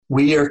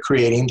we are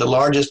creating the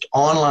largest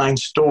online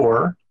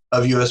store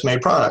of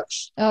U.S.-made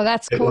products. Oh,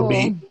 that's cool. It will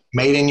be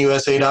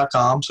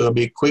madeinusa.com, so it'll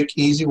be a quick,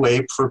 easy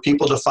way for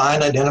people to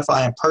find,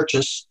 identify, and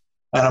purchase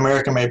an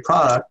American-made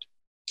product,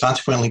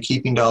 consequently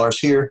keeping dollars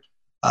here.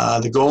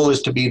 The goal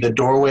is to be the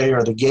doorway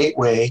or the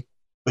gateway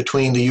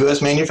between the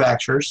U.S.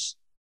 manufacturers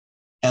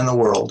and the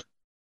world.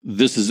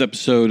 This is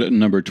episode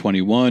number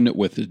 21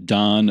 with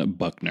Don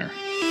Buckner.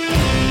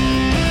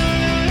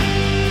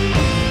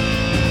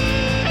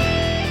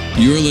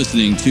 You're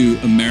listening to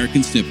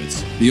American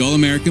Snippets, the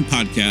all-American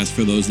podcast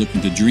for those looking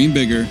to dream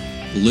bigger,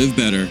 live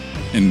better,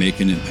 and make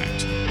an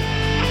impact.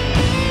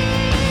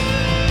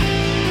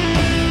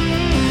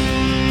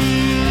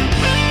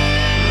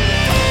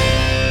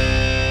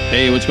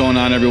 Hey, what's going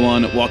on,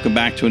 everyone? Welcome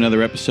back to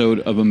another episode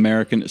of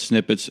American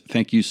Snippets.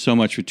 Thank you so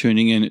much for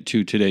tuning in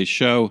to today's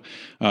show.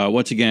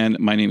 Once again,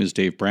 my name is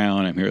Dave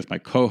Brown. I'm here with my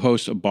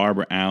co-host,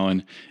 Barbara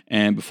Allen.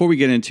 And before we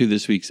get into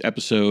this week's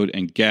episode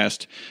and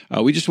guest,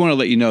 we just want to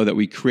let you know that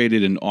we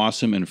created an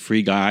awesome and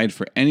free guide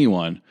for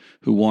anyone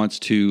who wants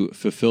to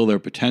fulfill their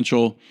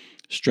potential,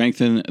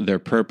 strengthen their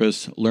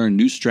purpose, learn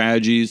new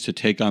strategies to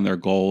take on their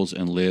goals,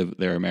 and live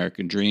their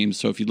American dreams.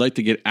 So if you'd like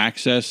to get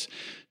access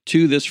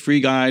to this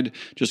free guide,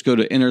 just go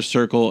to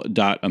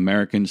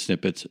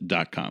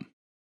innercircle.americansnippets.com.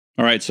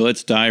 All right, so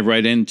let's dive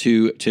right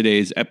into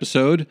today's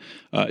episode.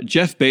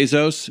 Jeff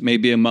Bezos may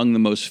be among the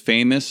most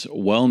famous,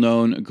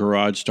 well-known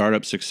garage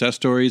startup success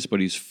stories, but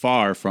he's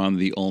far from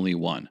the only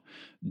one.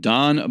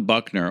 Don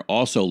Buckner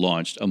also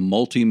launched a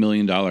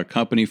multi-million-dollar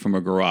company from a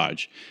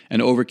garage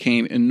and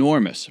overcame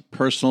enormous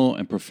personal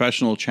and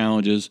professional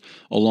challenges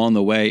along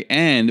the way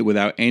and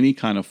without any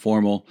kind of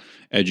formal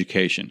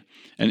education.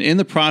 And in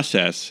the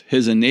process,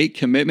 his innate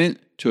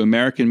commitment to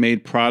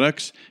American-made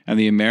products and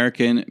the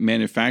American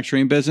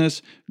manufacturing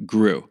business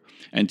grew.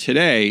 And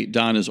today,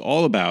 Don is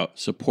all about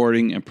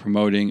supporting and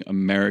promoting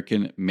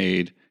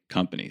American-made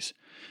companies.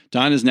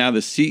 Don is now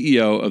the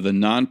CEO of the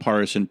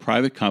nonpartisan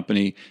private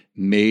company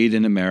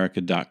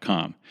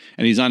MadeInAmerica.com,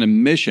 and he's on a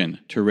mission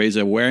to raise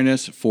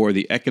awareness for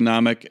the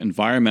economic,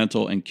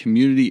 environmental, and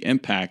community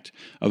impact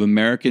of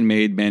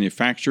American-made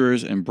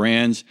manufacturers and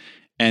brands,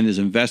 and is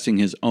investing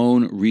his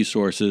own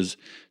resources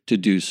to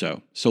do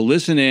so. So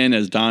listen in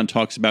as Don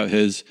talks about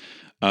his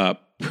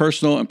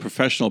personal and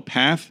professional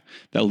path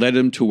that led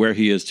him to where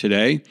he is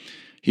today.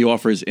 He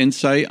offers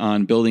insight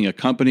on building a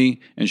company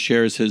and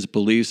shares his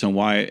beliefs on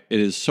why it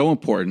is so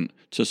important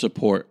to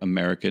support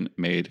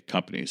American-made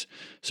companies.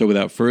 So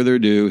without further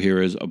ado,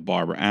 here is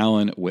Barbara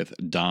Allen with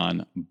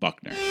Don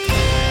Buckner.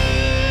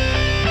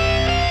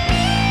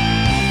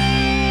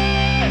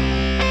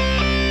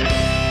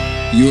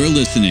 You're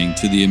listening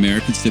to the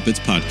American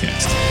Snippets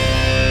podcast.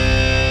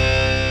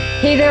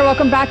 Hey there,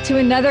 welcome back to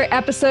another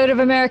episode of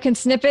American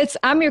Snippets.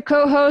 I'm your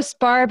co-host,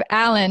 Barb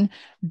Allen.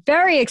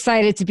 Very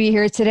excited to be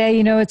here today.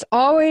 You know, it's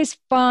always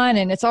fun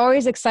and it's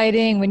always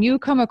exciting when you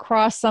come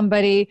across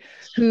somebody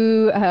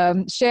who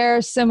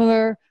shares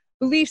similar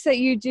beliefs that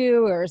you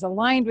do or is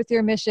aligned with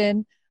your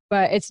mission.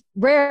 But it's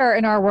rare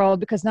in our world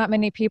because not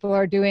many people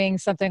are doing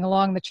something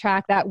along the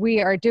track that we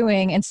are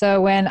doing. And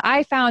so when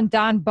I found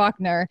Don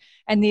Buckner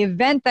and the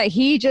event that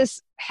he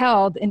just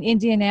held in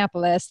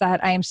Indianapolis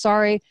that I am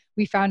sorry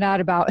we found out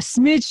about a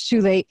smidge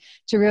too late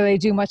to really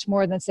do much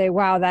more than say,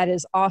 wow, that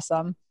is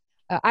awesome.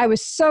 I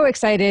was so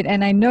excited,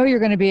 and I know you're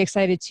going to be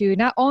excited too,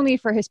 not only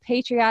for his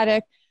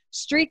patriotic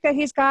streak that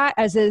he's got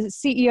as a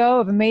CEO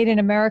of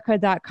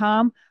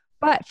MadeInAmerica.com,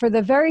 but for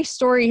the very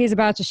story he's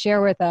about to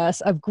share with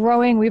us of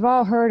growing. We've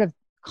all heard of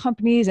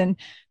companies and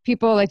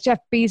people like Jeff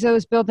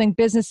Bezos building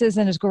businesses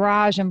in his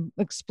garage and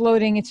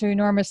exploding into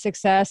enormous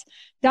success.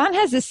 Don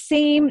has the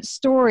same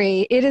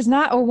story. It is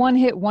not a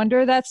one-hit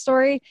wonder, that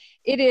story.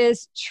 It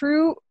is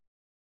true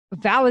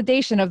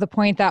validation of the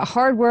point that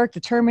hard work,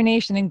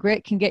 determination, and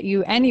grit can get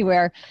you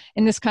anywhere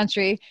in this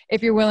country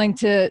if you're willing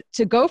to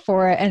go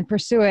for it and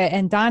pursue it.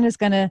 And Don is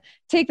going to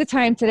take the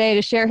time today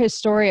to share his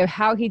story of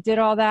how he did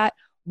all that,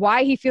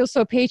 why he feels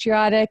so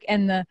patriotic,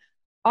 and the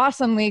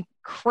awesomely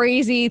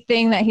crazy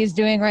thing that he's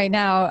doing right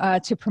now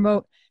to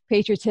promote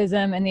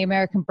patriotism and the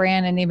American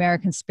brand and the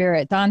American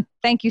spirit. Don,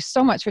 thank you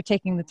so much for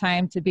taking the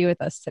time to be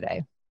with us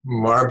today.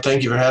 Barb,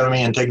 thank you for having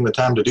me and taking the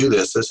time to do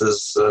this. This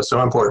is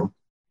so important.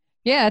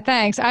 Yeah,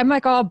 thanks. I'm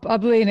like all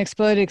bubbly and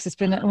exploded because it's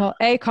been, well,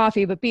 A,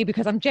 coffee, but B,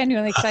 because I'm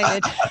genuinely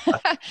excited,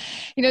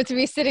 to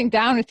be sitting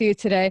down with you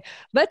today.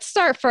 Let's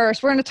start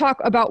first. We're going to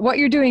talk about what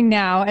you're doing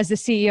now as the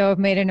CEO of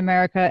Made in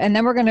America, and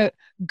then we're going to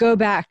go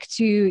back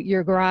to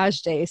your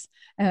garage days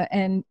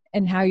and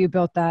how you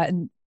built that,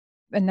 and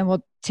then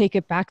we'll take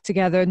it back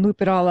together and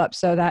loop it all up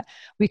so that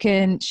we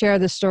can share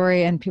the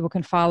story and people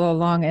can follow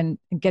along and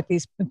get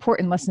these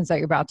important lessons that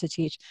you're about to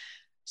teach.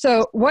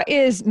 So what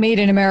is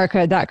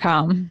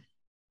MadeInAmerica.com?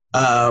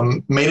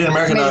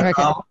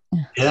 MadeInAmerica.com.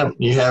 Yeah,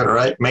 you have it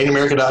right.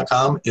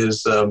 MadeInAmerica.com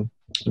is a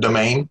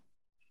domain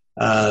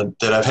that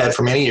I've had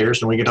for many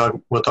years, and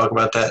we'll talk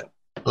about that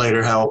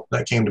later, how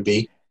that came to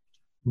be.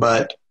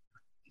 But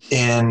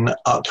in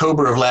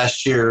October of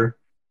last year,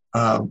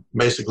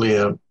 basically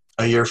a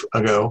year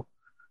ago,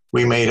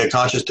 we made a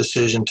conscious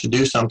decision to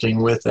do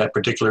something with that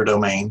particular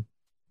domain,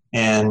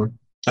 and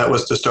that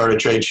was to start a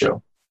trade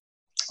show.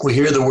 We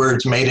hear the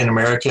words made in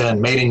America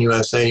and made in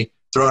USA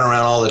thrown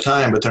around all the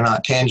time, but they're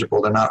not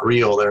tangible. They're not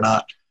real.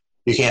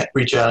 You can't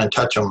reach out and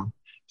touch them.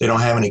 They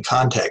don't have any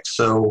context.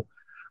 So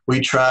we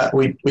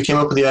came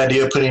up with the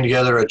idea of putting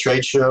together a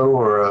trade show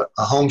or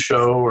a home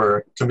show or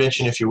a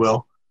convention, if you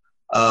will,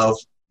 of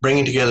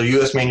bringing together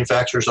U.S.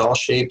 manufacturers, all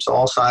shapes,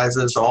 all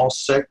sizes, all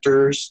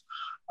sectors,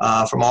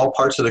 from all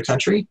parts of the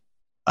country.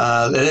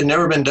 That had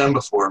never been done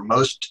before.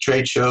 Most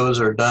trade shows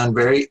are done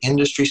very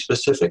industry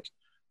specific.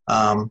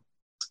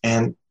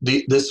 And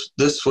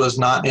this was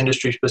not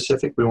industry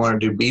specific. We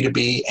wanted to do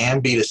B2B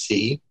and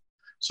B2C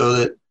so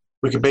that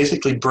we could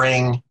basically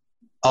bring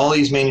all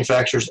these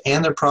manufacturers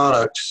and their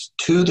products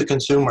to the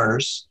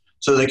consumers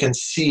so they can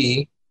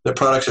see the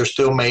products are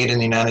still made in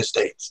the United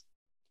States.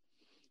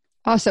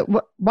 Also,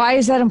 why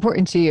is that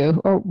important to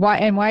you? Or why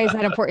is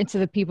that important to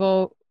the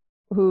people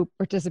who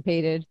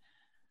participated?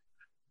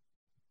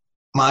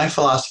 My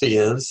philosophy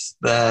is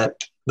that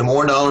the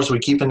more dollars we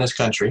keep in this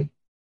country,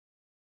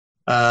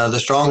 the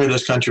stronger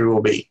this country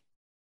will be.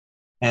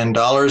 And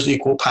dollars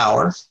equal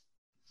power.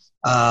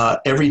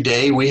 Every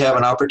day we have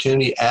an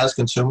opportunity as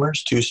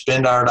consumers to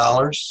spend our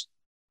dollars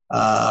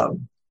on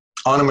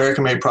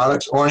American-made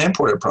products or an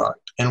imported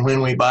product. And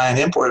when we buy an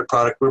imported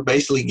product, we're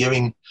basically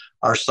giving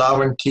our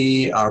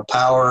sovereignty, our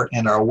power,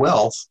 and our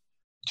wealth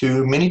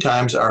to many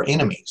times our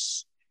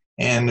enemies.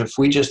 And if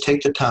we just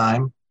take the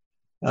time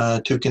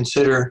to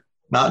consider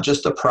not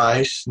just the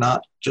price,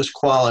 not just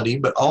quality,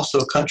 but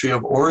also country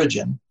of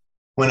origin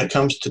when it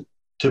comes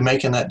to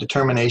making that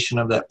determination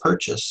of that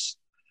purchase,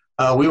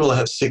 we will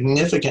have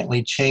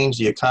significantly changed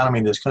the economy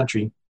of this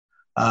country.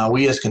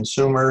 We as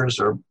consumers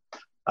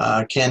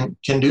can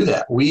do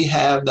that. We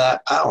have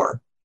that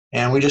power,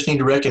 and we just need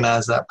to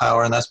recognize that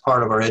power, and that's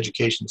part of our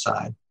education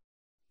side.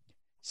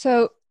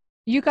 So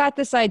you got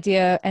this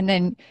idea, and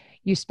then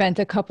you spent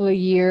a couple of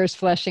years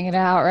fleshing it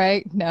out,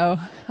 right? No,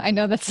 I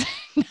know that's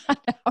not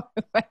how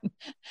it went.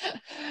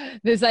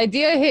 This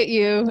idea hit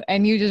you,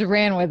 and you just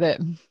ran with it.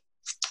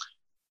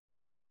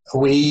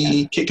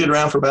 We kicked it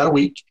around for about a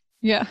week.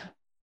 Yeah.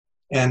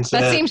 And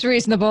said, that seems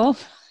reasonable.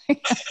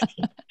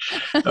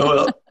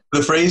 Well,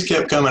 the phrase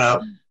kept coming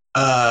up,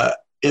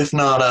 if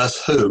not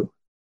us, who?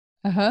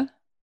 Uh-huh.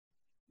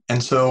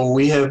 And so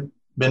we have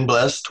been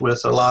blessed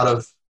with a lot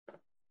of,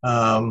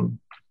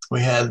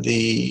 we had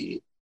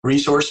the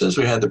resources,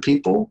 we had the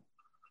people,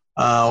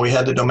 we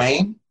had the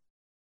domain.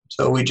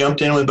 So we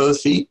jumped in with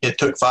both feet. It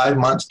took 5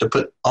 months to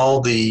put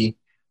all the,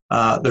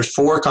 there's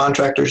 4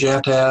 contractors you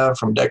have to have,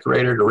 from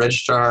decorator to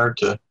registrar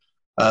to,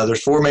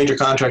 there's 4 major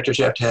contractors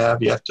you have to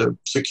have. You have to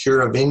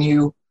secure a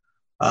venue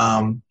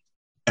and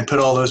put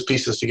all those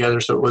pieces together.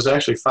 So it was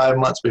actually 5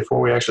 months before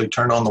we actually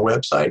turned on the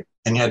website,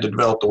 and you had to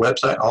develop the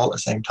website all at the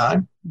same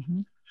time.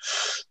 Mm-hmm.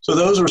 So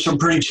those were some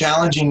pretty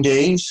challenging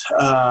days.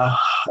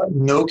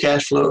 No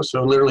cash flow,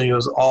 so literally it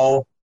was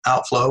all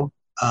outflow.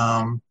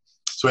 So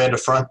we had to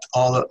front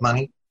all that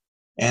money.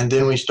 And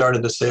then we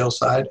started the sales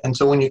side. And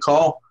so when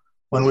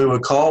we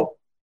would call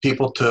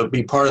people to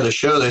be part of the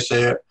show, they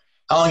say,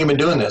 how long have you been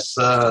doing this?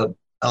 I'm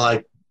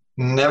like,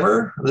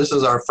 never. This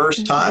is our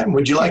first time.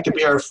 Would you like to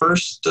be our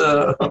first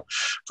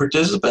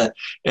participant?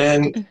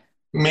 And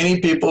many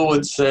people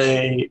would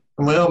say,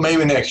 well,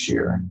 maybe next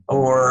year,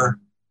 or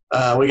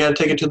we got to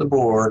take it to the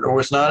board, or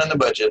it's not in the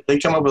budget. They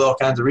come up with all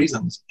kinds of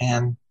reasons.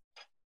 And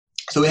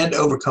so we had to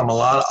overcome a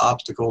lot of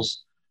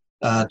obstacles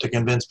to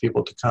convince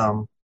people to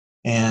come.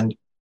 And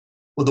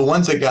well, the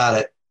ones that got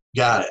it.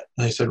 And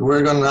they said,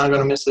 we're not going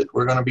to miss it.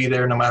 We're going to be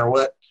there no matter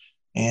what.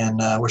 And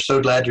we're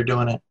so glad you're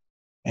doing it.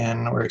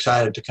 And we're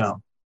excited to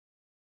come.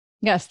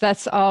 Yes,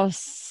 that's all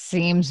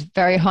seems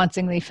very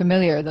hauntingly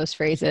familiar, those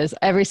phrases.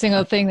 Every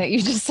single thing that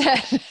you just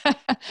said.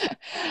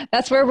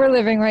 That's where we're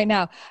living right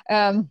now.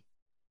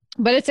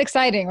 But it's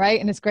exciting, right?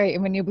 And it's great.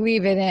 And when you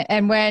believe in it,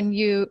 and when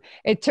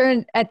it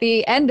turned at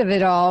the end of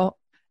it all,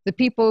 the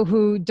people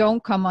who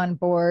don't come on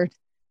board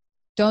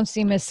don't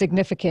seem as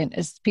significant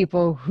as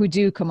people who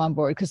do come on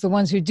board, because the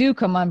ones who do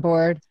come on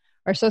board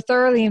are so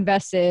thoroughly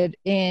invested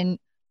in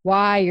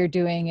why you're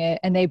doing it,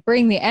 and they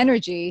bring the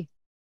energy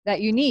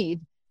that you need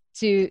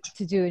to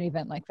do an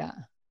event like that.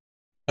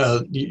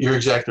 You're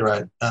exactly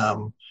right.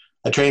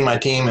 I train my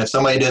team. If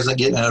somebody doesn't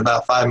get in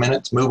about 5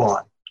 minutes, move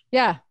on.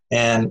 Yeah.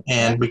 And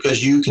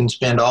because you can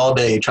spend all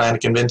day trying to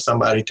convince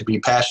somebody to be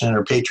passionate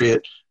or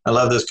patriot, I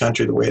love this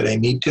country the way they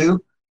need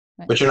to,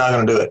 but you're not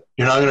going to do it.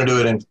 You're not going to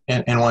do it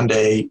in one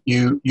day.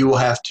 You will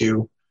have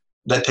to.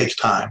 That takes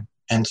time.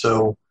 And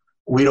so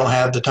we don't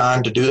have the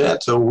time to do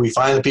that. So we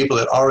find the people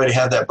that already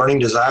have that burning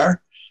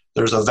desire.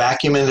 There's a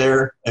vacuum in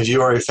there. As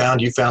you already found,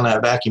 you found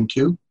that vacuum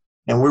too.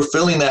 And we're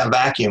filling that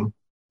vacuum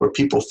where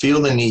people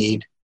feel the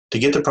need to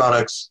get the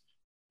products,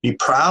 be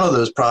proud of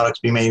those products,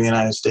 be made in the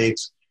United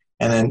States,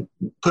 and then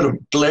put a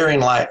glaring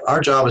light.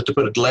 Our job is to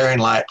put a glaring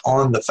light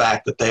on the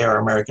fact that they are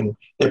American.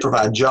 They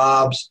provide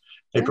jobs.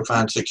 They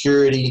provide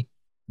security.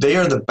 They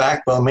are the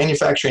backbone.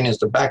 Manufacturing is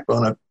the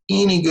backbone of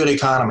any good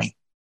economy.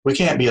 We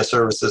can't be a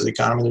services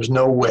economy. There's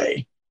no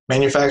way.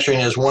 manufacturing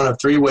is one of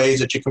three ways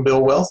that you can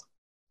build wealth.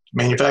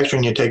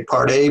 Manufacturing, you take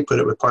part A, put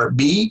it with part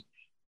B,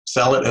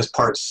 sell it as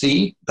part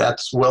C.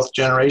 That's wealth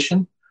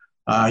generation.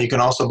 You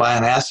can also buy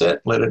an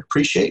asset, let it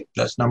appreciate.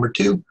 That's number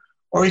two.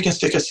 Or you can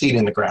stick a seed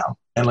in the ground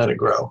and let it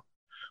grow,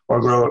 or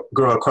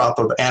grow a crop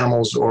of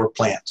animals or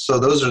plants. So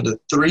those are the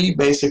three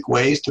basic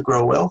ways to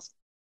grow wealth.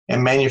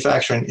 And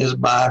manufacturing is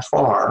by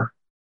far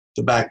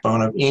the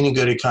backbone of any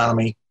good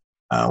economy.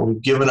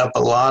 We've given up a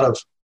lot of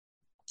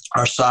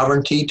our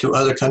sovereignty to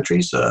other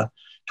countries.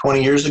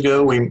 20 years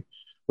ago,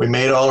 we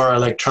made all our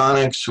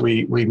electronics.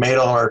 We made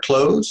all our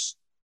clothes.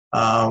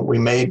 We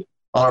made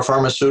all our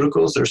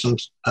pharmaceuticals. There's some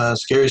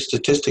scary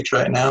statistics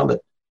right now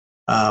that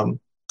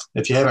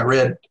if you haven't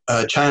read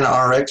China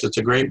RX, it's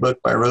a great book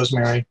by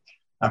Rosemary.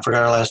 I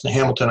forgot her last name,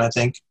 Hamilton, I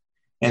think.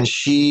 And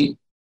she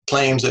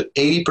claims that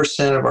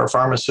 80% of our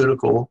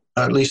pharmaceutical,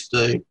 at least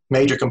the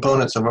major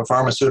components of our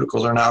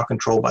pharmaceuticals, are now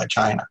controlled by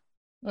China.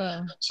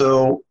 Wow.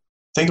 So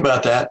think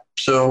about that.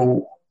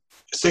 So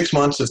 6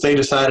 months, if they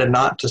decided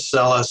not to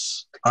sell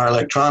us our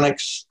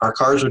electronics, our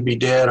cars would be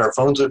dead, our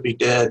phones would be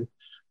dead.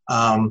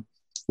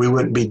 We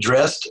wouldn't be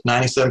dressed.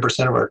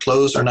 97% of our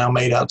clothes are now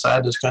made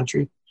outside this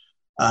country.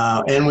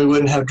 And we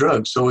wouldn't have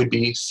drugs. So we'd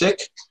be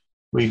sick.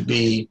 We'd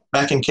be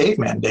back in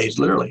caveman days,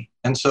 literally.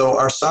 And so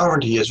our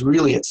sovereignty is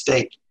really at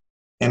stake,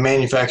 and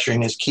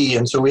manufacturing is key.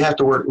 And so we have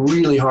to work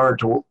really hard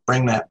to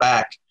bring that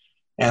back.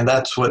 And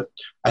that's what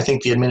I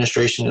think the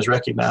administration has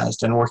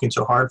recognized and working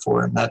so hard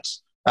for. And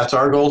that's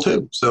our goal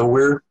too. So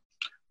we're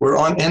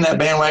in that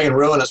bandwagon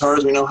rowing as hard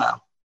as we know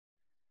how.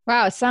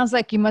 Wow. It sounds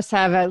like you must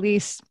have at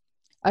least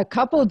a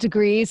couple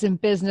degrees in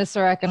business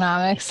or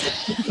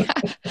economics.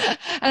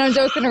 And I'm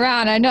joking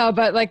around, I know,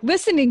 but like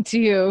listening to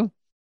you,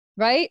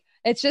 right?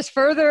 It's just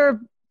further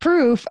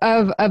proof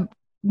of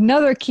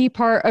another key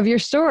part of your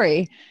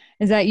story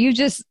is that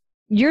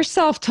you're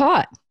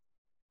self-taught.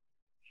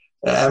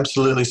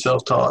 Absolutely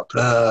self-taught.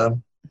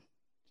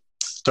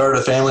 Started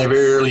a family at a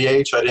very early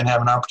age. So I didn't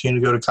have an opportunity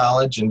to go to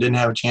college and didn't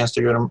have a chance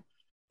to go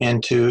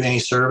into any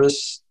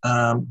service.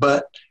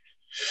 But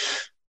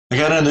I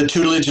got under the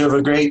tutelage of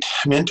a great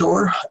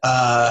mentor.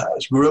 I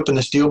grew up in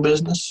the steel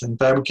business and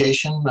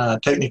fabrication.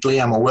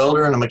 Technically, I'm a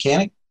welder and a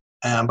mechanic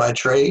by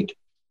trade.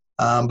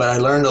 But I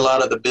learned a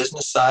lot of the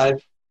business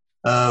side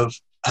of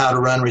how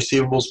to run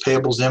receivables,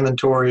 payables,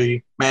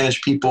 inventory,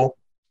 manage people.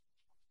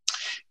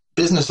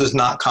 Business is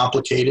not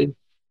complicated.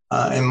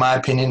 In my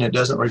opinion, it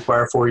doesn't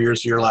require 4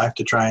 years of your life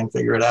to try and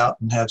figure it out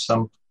and have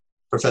some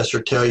professor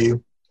tell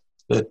you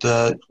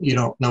that you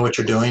don't know what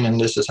you're doing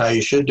and this is how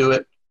you should do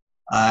it.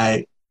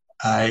 I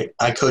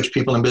coach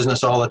people in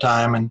business all the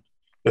time, and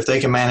if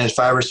they can manage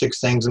 5 or 6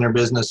 things in their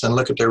business and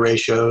look at their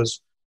ratios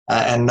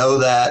and know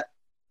that,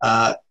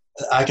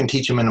 I can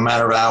teach them in a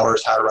matter of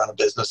hours how to run a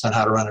business and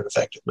how to run it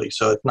effectively.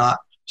 So it's not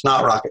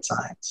rocket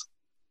science.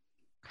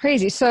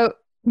 Crazy. So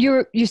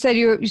you said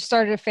you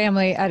started a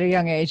family at a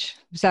young age.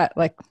 Was that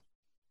like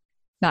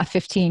not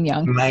 15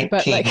 young, 19.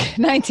 but like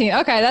 19?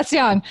 Okay, that's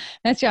young.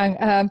 That's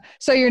young.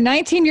 So you're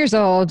 19 years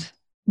old.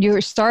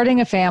 You're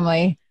starting a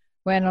family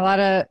when a lot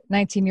of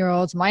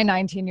 19-year-olds, my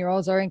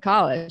 19-year-olds are in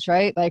college,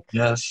 right? Like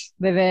yes,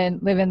 living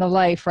the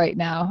life right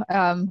now.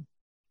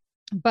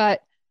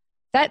 But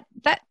that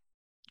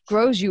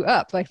grows you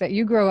up, like that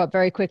you grow up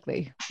very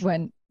quickly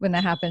when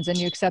that happens and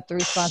you accept the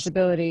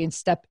responsibility and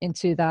step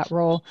into that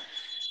role.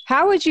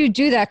 How would you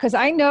do that? Because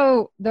I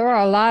know there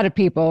are a lot of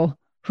people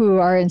who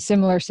are in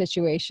similar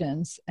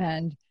situations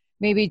and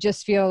maybe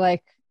just feel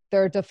like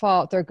their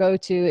default, their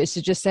go-to is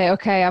to just say,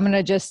 okay, I'm going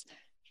to just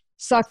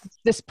suck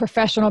this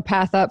professional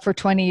path up for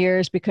 20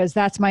 years because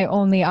that's my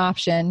only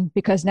option,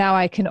 because now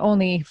I can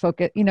only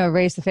focus,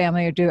 raise the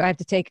family I have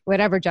to take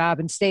whatever job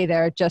and stay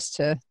there just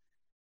to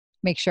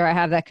make sure I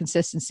have that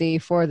consistency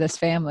for this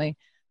family.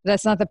 But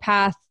that's not the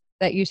path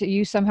that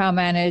you somehow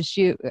managed,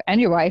 you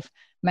and your wife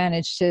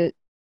managed to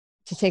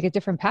take a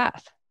different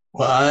path.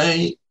 Well,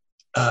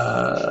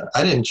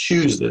 I didn't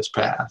choose this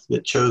path.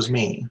 It chose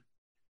me.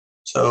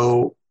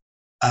 So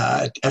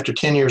after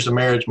 10 years of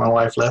marriage, my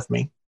wife left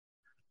me.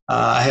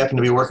 I happened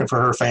to be working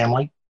for her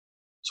family.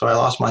 So I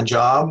lost my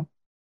job,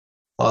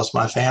 lost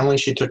my family.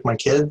 She took my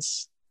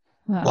kids,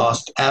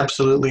 lost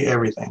absolutely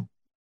everything.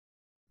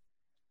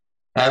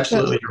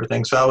 Absolutely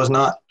everything. So I was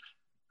not,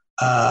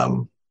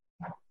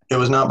 it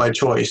was not by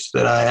choice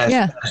that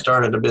I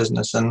started a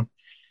business. And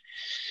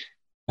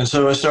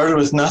so I started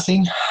with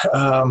nothing.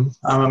 I'm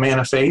a man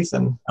of faith,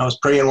 and I was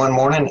praying one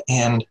morning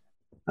and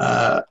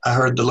I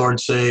heard the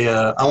Lord say,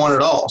 I want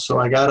it all. So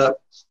I got up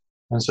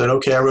and said,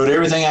 okay, I wrote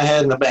everything I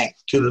had in the bank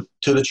to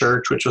the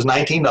church, which was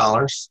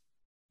 $19.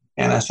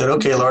 And I said,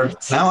 okay, Lord,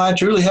 now I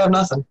truly have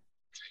nothing.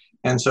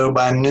 And so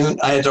by noon,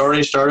 I had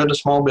already started a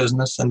small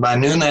business. And by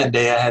noon that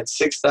day, I had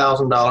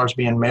 $6,000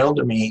 being mailed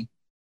to me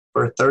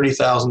for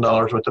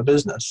 $30,000 worth of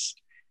business.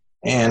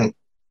 And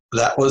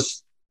that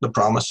was the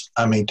promise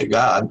I made to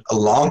God a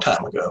long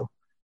time ago,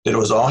 that it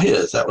was all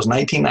His. That was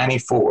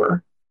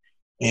 1994.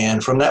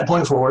 And from that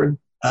point forward,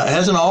 it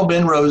hasn't all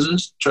been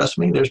roses. Trust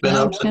me, there's been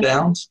ups and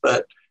downs,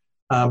 but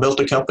built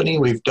a company.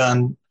 We've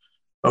done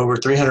over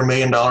 $300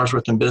 million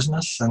worth in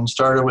business, and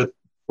started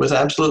with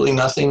absolutely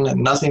nothing,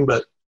 and nothing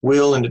but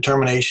will and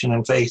determination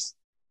and faith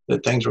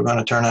that things were going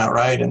to turn out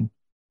right. And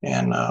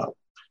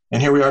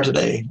here we are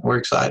today. We're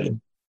excited.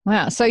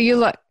 Wow. So you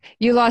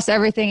lost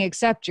everything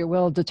except your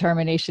will,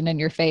 determination, and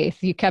your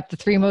faith. You kept the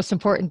three most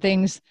important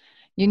things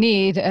you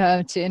need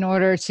in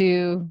order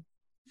to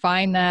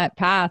find that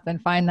path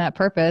and find that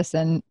purpose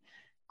and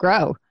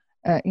grow,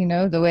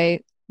 the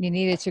way you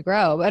needed to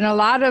grow. And a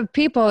lot of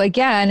people,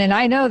 again, and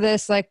I know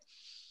this, like,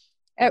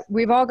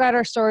 we've all got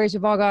our stories,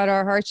 we've all got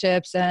our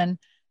hardships. And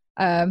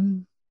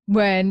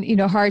when,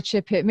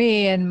 hardship hit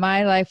me and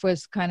my life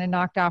was kind of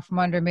knocked out from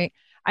under me,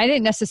 I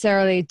didn't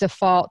necessarily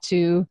default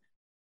to,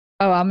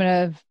 I'm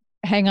going to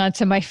hang on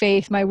to my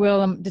faith, my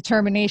will and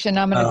determination.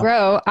 I'm going to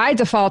grow. I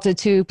defaulted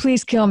to,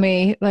 please kill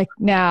me like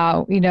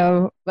now,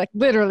 like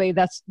literally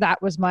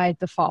that was my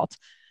default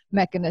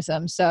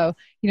mechanism. So,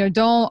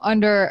 don't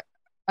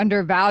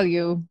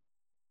undervalue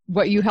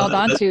what you held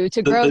on to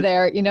grow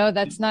there.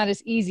 That's not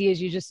as easy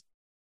as you just.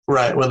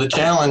 Right. Well, the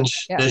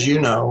challenge, as you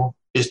know,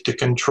 is to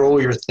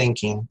control your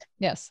thinking.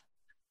 Yes.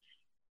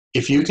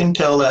 If you can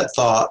tell that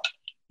thought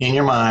in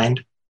your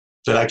mind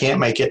that I can't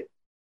make it,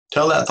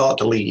 tell that thought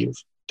to leave.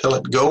 Tell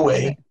it, go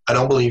away. I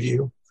don't believe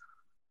you.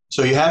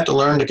 So you have to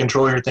learn to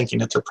control your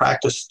thinking. It's a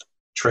practiced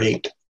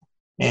trait.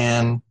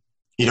 And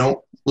you don't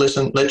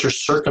let your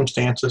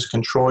circumstances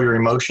control your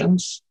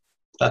emotions.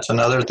 That's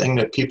another thing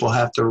that people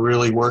have to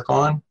really work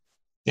on.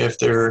 If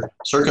their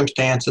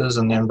circumstances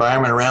and the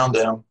environment around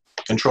them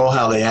control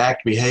how they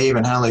act, behave,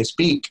 and how they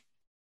speak,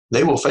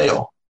 they will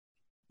fail.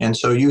 And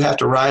so you have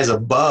to rise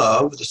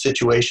above the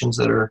situations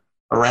that are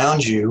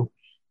around you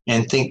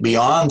and think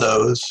beyond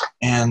those,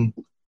 and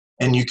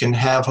you can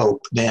have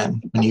hope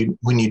then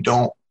when you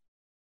don't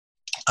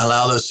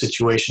allow those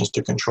situations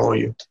to control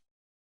you.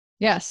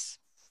 Yes.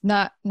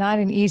 Not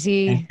an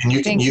easy and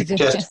you can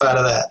testify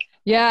to that.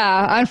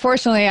 Yeah.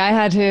 Unfortunately, I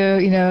had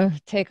to,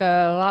 take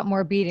a lot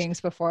more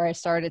beatings before I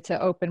started to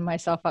open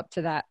myself up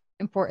to that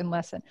important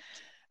lesson.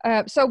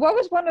 So what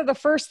was one of the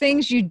first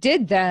things you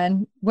did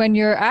then when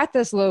you're at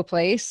this low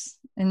place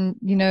and,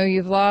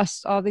 you've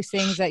lost all these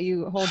things that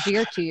you hold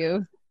dear to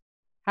you?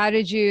 How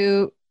did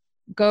you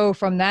go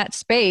from that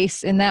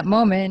space in that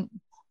moment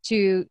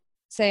to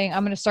saying,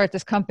 I'm going to start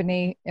this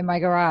company in my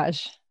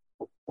garage?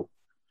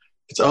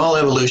 It's all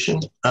evolution.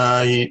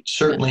 You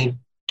certainly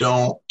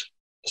don't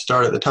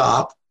start at the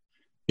top.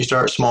 You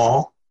start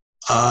small.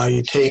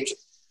 You take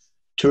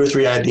 2 or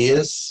 3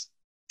 ideas,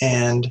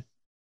 and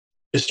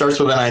it starts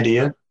with an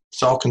idea.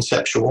 It's all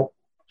conceptual.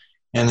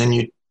 And then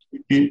you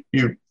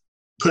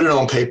put it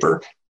on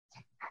paper.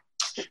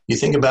 You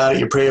think about it,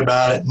 you pray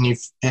about it,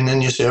 and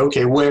then you say,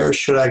 okay, where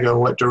should I go?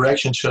 What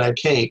direction should I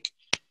take?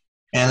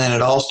 And then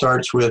it all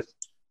starts with,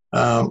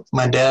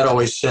 my dad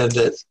always said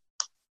that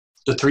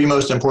the 3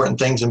 most important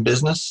things in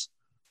business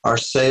are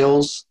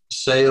sales,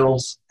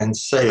 sales, and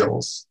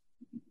sales.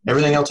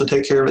 Everything else will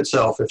take care of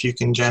itself if you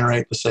can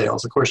generate the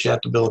sales. Of course, you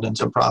have to build in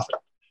some profit.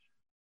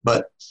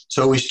 But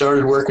so we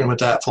started working with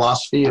that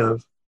philosophy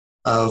of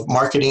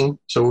marketing.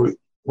 So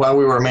while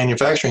we were a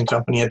manufacturing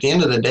company, at the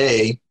end of the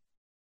day,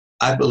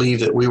 I believe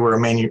that we were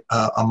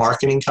a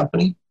marketing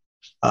company.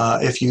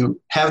 If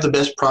you have the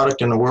best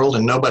product in the world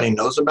and nobody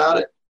knows about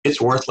it, it's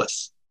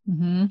worthless.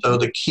 Mm-hmm. So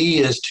the key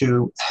is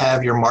to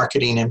have your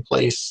marketing in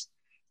place.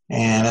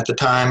 And at the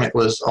time, it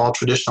was all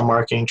traditional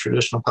marketing,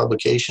 traditional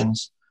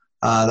publications.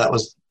 That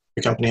was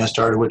the company I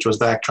started, which was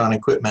Vactron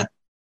Equipment.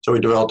 So we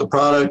developed a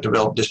product,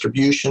 developed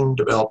distribution,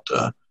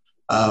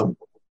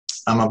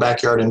 I'm a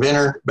backyard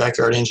inventor,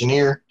 backyard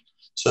engineer.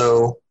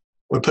 So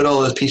we put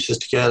all those pieces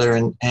together,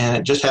 and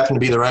it just happened to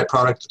be the right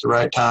product at the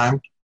right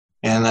time.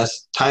 And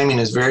timing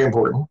is very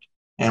important.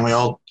 And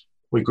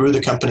we grew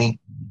the company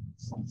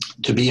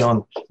to be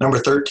on number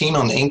 13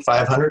 on the Inc.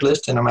 500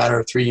 list in a matter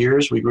of 3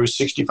 years. We grew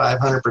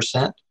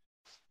 6,500%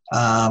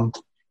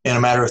 in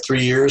a matter of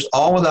 3 years,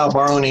 all without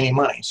borrowing any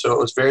money. So it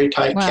was very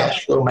tight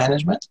cash flow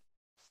management.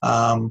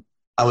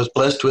 I was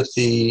blessed with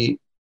the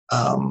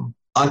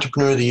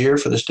Entrepreneur of the Year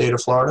for the state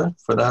of Florida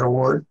for that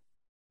award.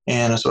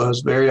 And so I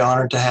was very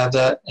honored to have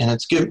that. And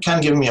it's kind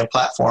of given me a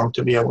platform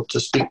to be able to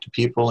speak to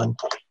people. And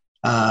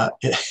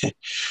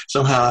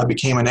somehow I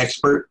became an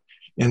expert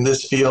in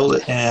this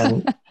field.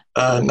 And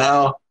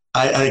now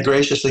I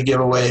graciously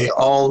give away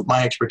all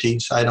my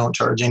expertise. I don't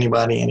charge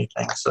anybody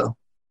anything. So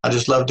I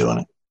just love doing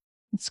it.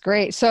 That's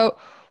great. So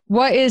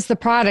what is the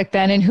product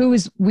then? And who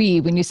is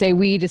we when you say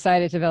we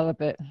decided to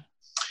develop it?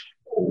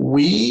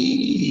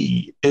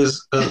 We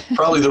is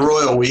probably the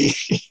royal we.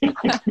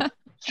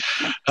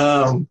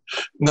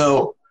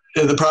 No,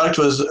 the product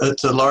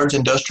it's a large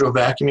industrial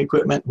vacuum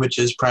equipment, which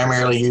is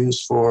primarily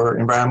used for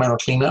environmental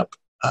cleanup.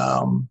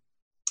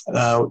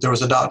 There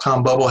was a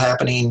dot-com bubble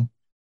happening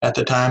at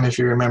the time, if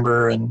you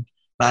remember, and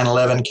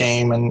 9/11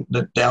 came and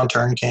the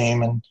downturn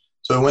came. And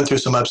so it went through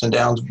some ups and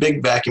downs.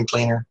 Big vacuum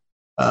cleaner,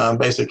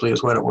 basically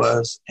is what it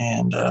was.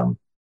 And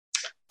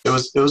it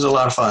was a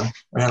lot of fun.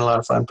 We had a lot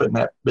of fun putting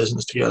that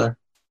business together.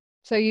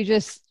 So you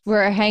just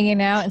were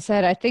hanging out and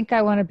said, I think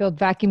I want to build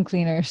vacuum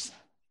cleaners.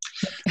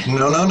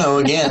 No.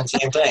 Again,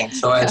 same thing.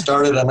 So I had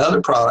started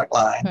another product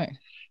line, Right.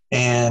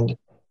 and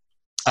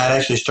I'd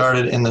actually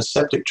started in the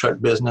septic truck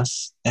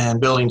business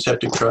and building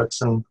septic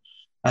trucks, and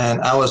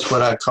I was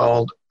what I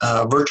called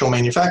a virtual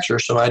manufacturer.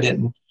 So I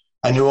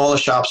knew all the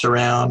shops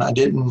around. I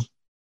didn't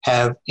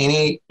have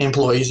any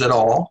employees at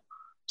all.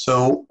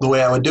 So the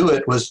way I would do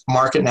it was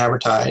market and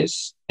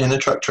advertise in the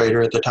truck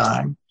trader at the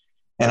time,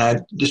 and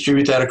I'd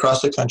distribute that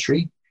across the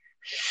country.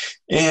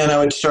 And I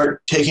would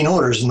start taking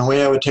orders. And the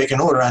way I would take an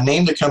order, I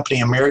named the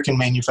company American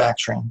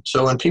Manufacturing.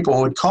 So when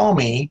people would call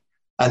me,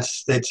 I'd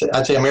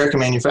say American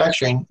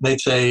Manufacturing.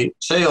 They'd say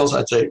sales.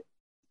 I'd say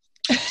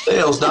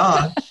sales,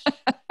 Don.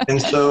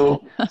 And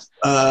so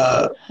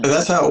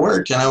that's how it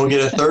worked. And I would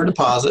get a third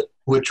deposit,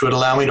 which would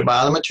allow me to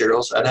buy the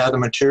materials. I'd have the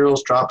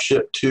materials drop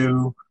shipped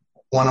to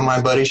one of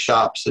my buddy's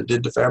shops that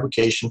did the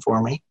fabrication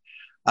for me.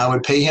 I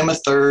would pay him a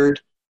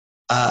third.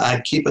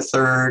 I'd keep a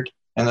third,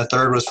 and the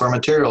third was for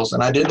materials.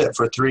 And I did that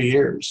for 3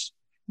 years.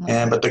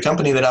 But the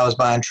company that I was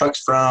buying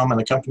trucks from and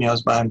the company I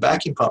was buying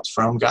vacuum pumps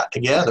from got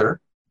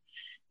together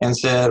and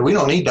said, we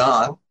don't need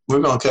Don. We're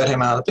going to cut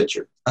him out of the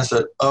picture. I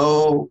said,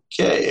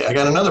 okay, I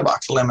got another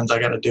box of lemons I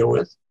got to deal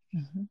with.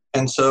 Mm-hmm.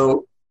 And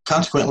so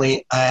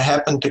consequently, I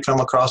happened to come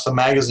across a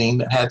magazine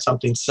that had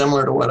something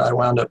similar to what I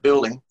wound up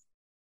building.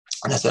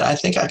 And I said, I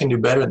think I can do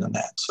better than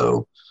that.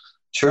 So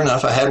sure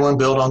enough, I had one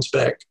built on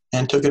spec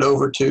and took it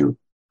over to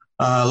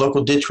a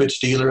local Ditch Witch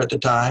dealer at the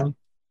time.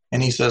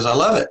 And he says, I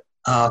love it.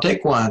 I'll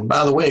take one.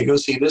 By the way, go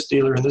see this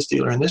dealer and this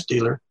dealer and this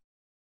dealer.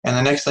 And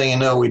the next thing you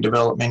know, we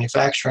developed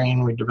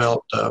manufacturing, we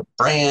developed a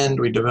brand,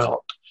 we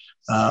developed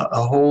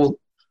a whole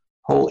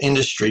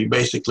industry,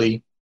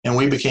 basically. And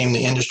we became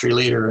the industry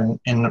leader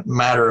in a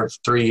matter of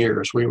 3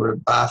 years. We were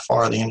by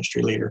far the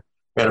industry leader.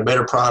 We had a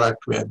better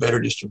product, we had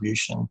better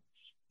distribution,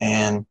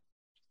 and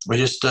we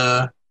just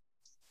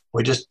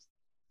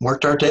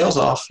worked our tails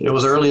off. It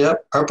was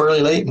up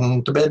early late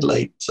and to bed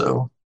late.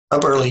 So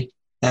up early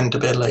and to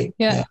bed late.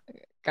 Yeah.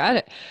 Got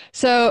it.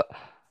 So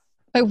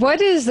like, what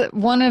is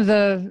one of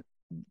the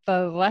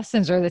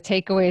lessons or the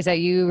takeaways that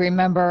you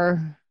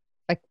remember,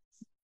 like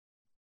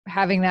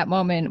having that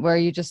moment where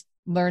you just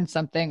learned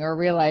something or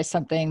realized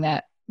something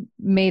that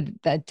made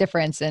that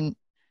difference in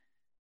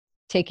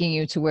taking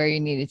you to where you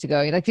needed to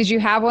go? Like, did you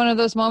have one of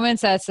those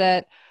moments that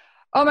said,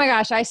 oh my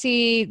gosh, I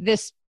see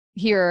this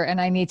here and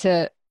I need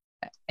to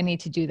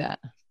do that?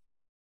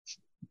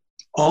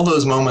 All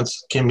those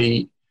moments can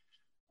be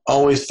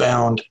always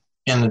found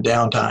in the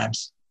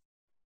downtimes.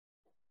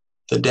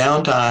 The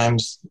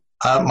downtimes,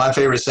 my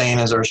favorite saying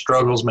is our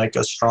struggles make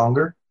us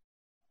stronger.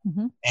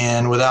 Mm-hmm.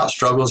 And without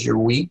struggles, you're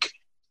weak.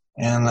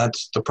 And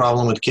that's the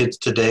problem with kids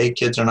today.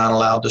 Kids are not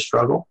allowed to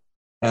struggle,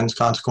 and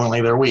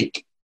consequently they're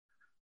weak.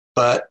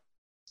 But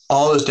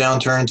all those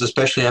downturns,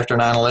 especially after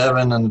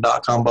 9/11 and the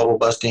dot-com bubble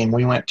busting,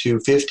 we went to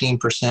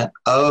 15%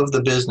 of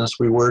the business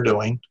we were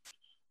doing.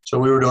 So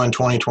we were doing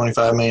 $20,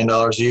 $25 million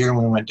a year, and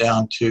we went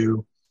down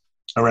to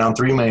around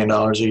 $3 million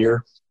a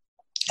year.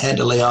 Had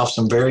to lay off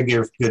some very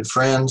good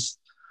friends.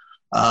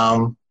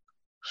 So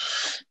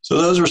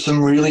those were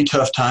some really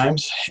tough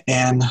times.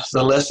 And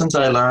the lessons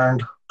I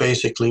learned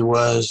basically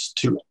was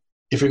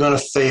if you're going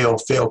to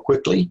fail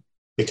quickly,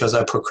 because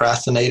I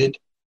procrastinated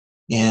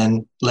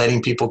in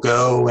letting people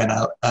go. And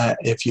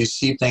if you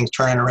see things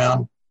turning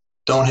around,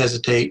 don't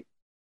hesitate,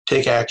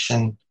 take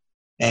action,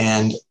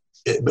 and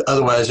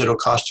otherwise it'll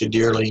cost you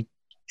dearly.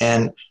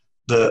 And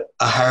I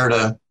hired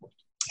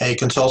a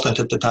consultant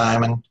at the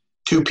time, and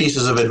 2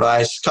 pieces of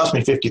advice. It cost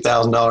me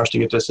 $50,000 to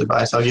get this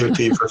advice. I'll give it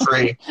to you for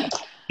free.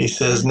 He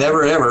says,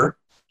 never ever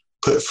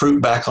put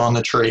fruit back on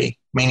the tree.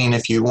 Meaning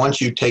once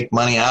you take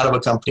money out of a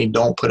company,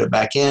 don't put it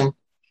back in.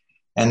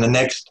 And the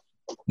next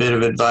bit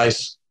of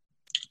advice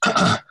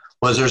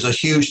was there's a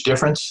huge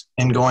difference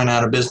in going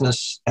out of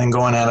business and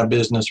going out of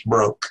business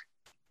broke.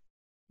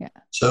 Yeah.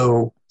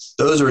 So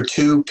those are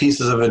 2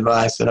 pieces of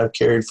advice that I've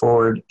carried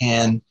forward.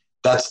 And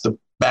that's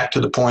back to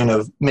the point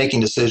of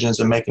making decisions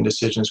and making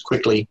decisions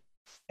quickly,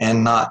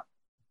 and not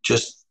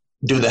just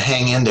do the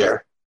hang in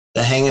there.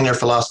 The hang in there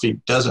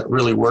philosophy doesn't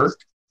really work,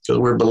 because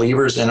we're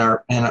believers in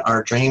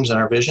our dreams and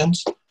our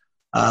visions.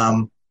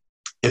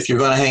 If you're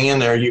going to hang in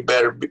there, you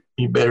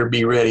better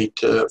be ready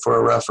for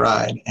a rough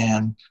ride.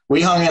 And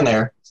we hung in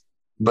there,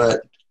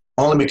 but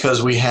only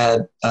because we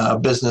had a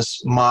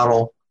business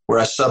model where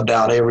I subbed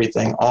out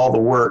everything, all the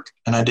work,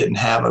 and I didn't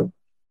have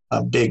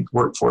a big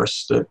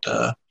workforce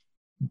that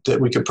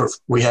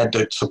we had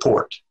to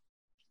support.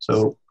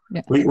 So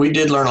yeah. We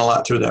did learn a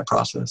lot through that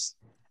process.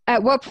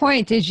 At what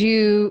point did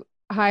you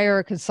hire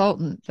a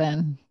consultant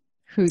then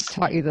who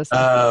taught you this?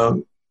 A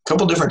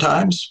couple different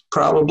times,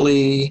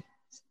 probably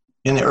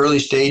in the early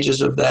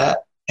stages of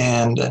that.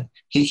 And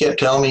he kept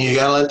telling me, you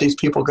got to let these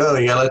people go.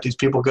 You got to let these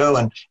people go.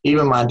 And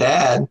even my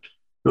dad,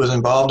 who was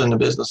involved in the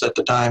business at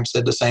the time,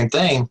 said the same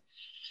thing.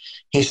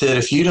 He said,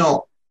 if you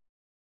don't,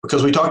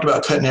 because we talked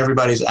about cutting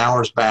everybody's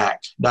hours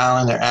back,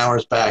 dialing their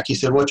hours back. He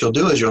said, what you'll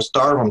do is you'll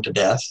starve them to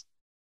death.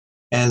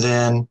 And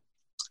then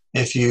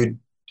if you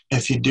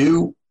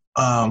do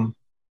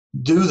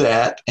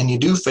that and you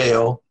do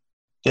fail,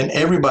 then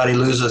everybody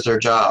loses their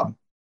job.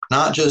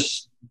 not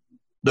just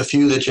the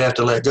few that you have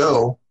to let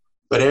go,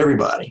 but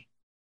everybody.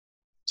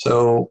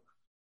 So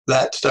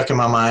that stuck in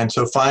my mind.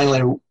 So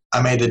finally,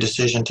 I made the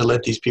decision to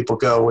let these people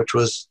go, which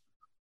was,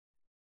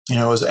 it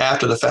was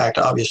after the fact.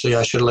 Obviously,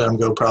 I should have let them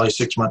go probably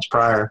 6 months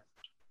prior,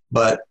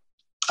 but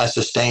I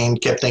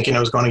sustained, kept thinking it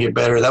was going to get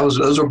better.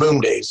 Those were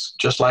boom days,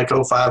 just like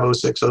 05,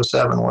 06,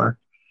 07 were.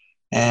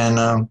 And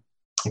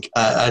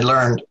I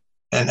learned,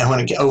 and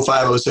when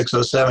 05, 06,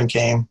 07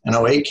 came and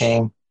 08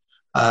 came,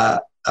 I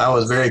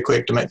was very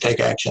quick to take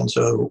action.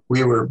 So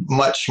we were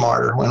much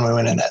smarter when we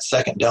went in that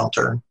second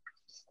downturn.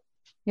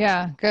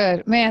 Yeah,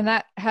 good. Man,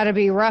 that had to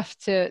be rough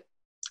to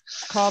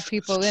call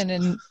people in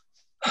and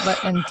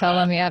tell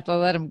them you have to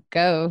let them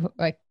go.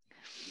 Like,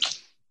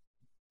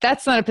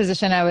 that's not a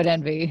position I would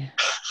envy.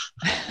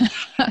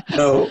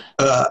 No,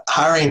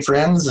 hiring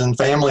friends and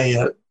family,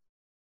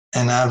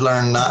 and I've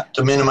learned not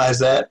to minimize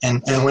that.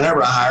 And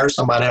whenever I hire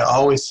somebody, I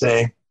always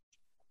say,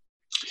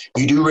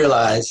 you do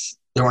realize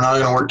that we're not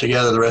going to work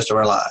together the rest of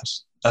our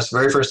lives. That's the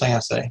very first thing I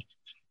say.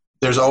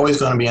 There's always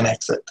going to be an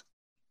exit.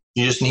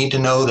 You just need to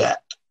know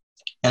that.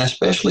 And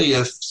especially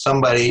if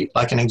somebody,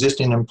 like an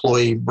existing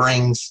employee,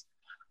 brings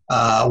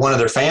one of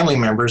their family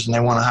members and they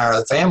want to hire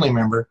a family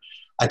member,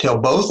 I tell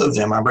both of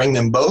them, I bring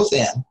them both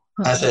in.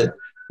 I said,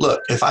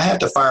 look, if I have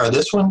to fire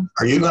this one,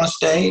 are you going to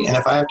stay? And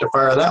if I have to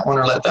fire that one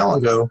or let that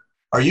one go,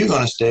 are you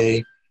going to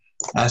stay?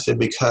 I said,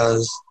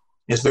 because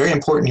it's very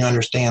important you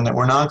understand that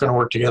we're not going to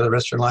work together the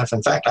rest of your life.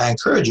 In fact, I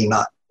encourage you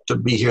not to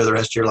be here the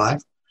rest of your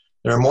life.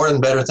 There are more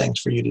and better things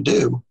for you to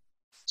do.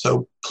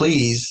 So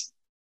please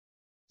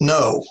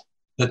know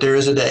that there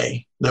is a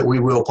day that we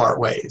will part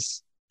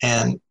ways,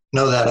 and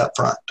know that up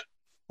front.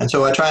 And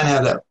so I try and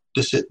have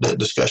that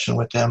discussion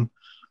with them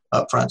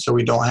up front, so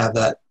we don't have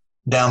that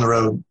down the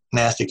road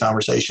nasty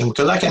conversation,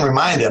 because I can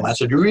remind them. I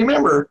said, you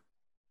remember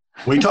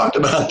we talked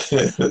about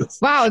this.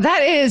 Wow,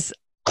 that is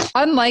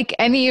unlike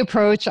any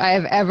approach I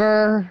have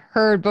ever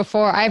heard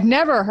before. I've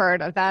never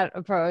heard of that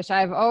approach.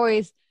 I've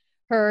always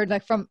heard,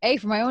 like, from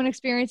my own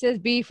experiences,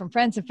 B, from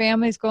friends and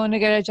families going to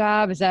get a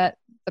job, is that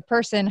the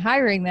person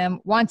hiring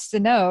them wants to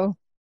know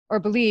or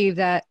believe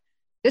that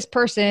this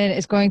person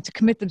is going to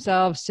commit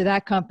themselves to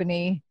that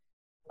company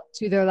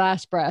to their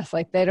last breath.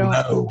 Like,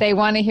 they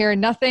want to hear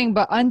nothing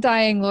but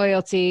undying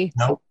loyalty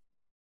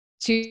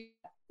to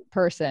that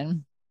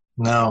person.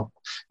 No.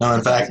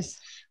 In fact,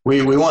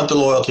 we want the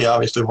loyalty,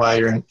 obviously, while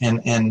you're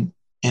in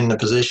the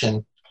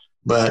position,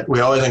 but we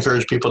always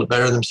encourage people to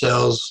better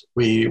themselves.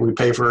 We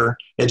pay for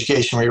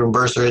education. We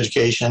reimburse their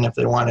education if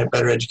they want a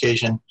better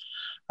education.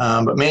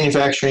 But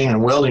manufacturing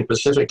and welding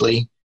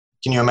specifically,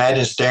 can you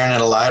imagine staring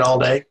at a light all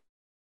day?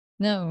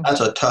 No. That's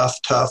a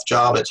tough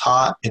job. It's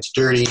hot. It's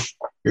dirty.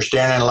 You're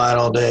staring at a light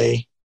all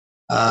day.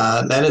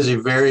 That is a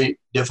very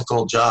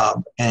difficult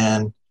job.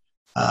 And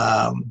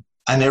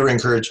I never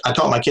I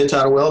taught my kids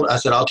how to weld. I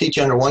said, I'll teach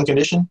you under one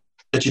condition,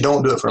 that you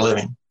don't do it for a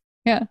living.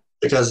 Yeah.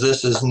 Because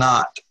this is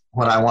not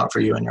what I want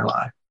for you in your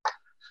life.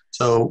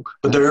 So,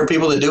 but there are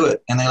people that do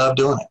it and they love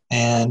doing it.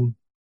 And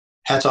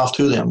hats off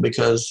to them,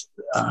 because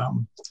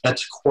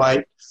that's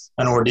quite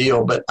an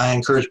ordeal. But I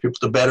encourage people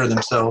to better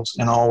themselves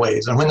in all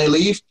ways. And when they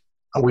leave,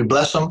 we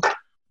bless them.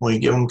 We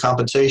give them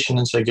compensation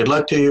and say, good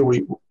luck to you.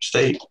 We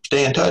stay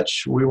in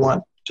touch. We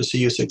want to see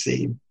you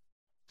succeed.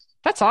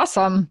 That's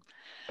awesome.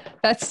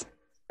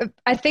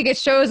 I think it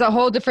shows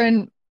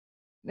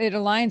it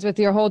aligns with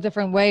your whole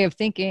different way of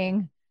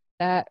thinking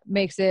that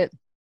makes it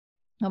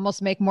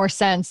almost make more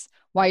sense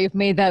why you've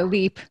made that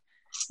leap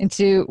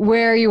into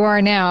where you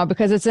are now,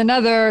 because it's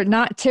another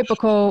not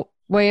typical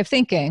way of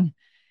thinking.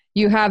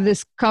 You have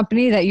this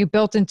company that you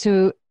built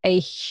into a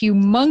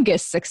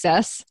humongous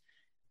success,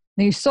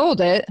 and you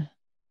sold it.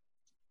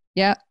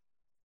 Yeah.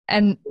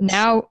 And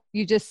now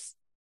you just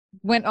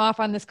went off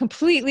on this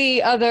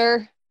completely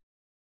other,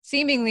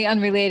 seemingly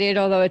unrelated,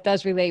 although it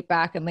does relate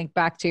back and link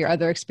back to your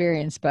other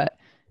experience. But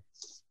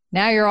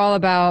now you're all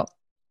about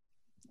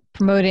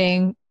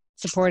promoting,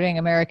 supporting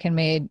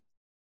American-made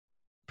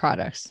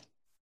products.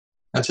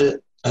 That's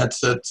it.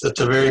 That's a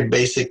very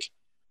basic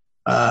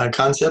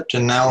concept.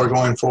 And now we're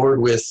going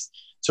forward with,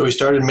 so we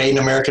started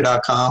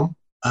madeinamerica.com.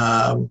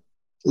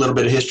 A little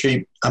bit of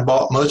history. I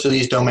bought most of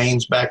these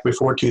domains back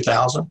before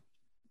 2000.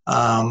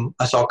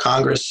 I saw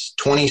Congress,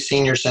 20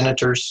 senior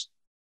senators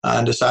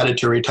decided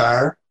to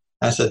retire.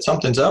 I said,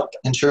 something's up.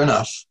 And sure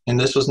enough, and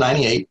this was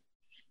 98,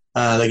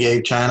 they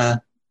gave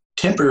China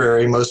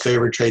temporary most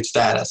favored trade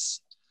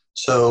status.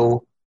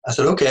 So I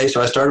said, okay.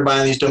 So I started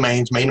buying these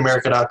domains,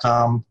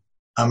 madeinamerica.com,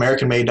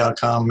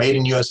 americanmade.com,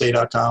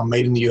 madeinusa.com,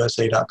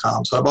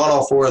 madeintheusa.com. So I bought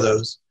all four of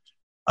those.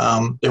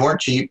 They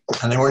weren't cheap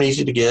and they weren't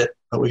easy to get,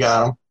 but we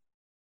got them.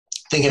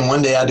 Thinking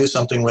one day I'd do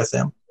something with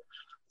them.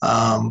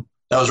 That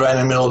was right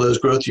in the middle of those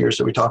growth years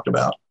that we talked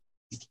about.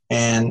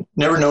 And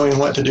never knowing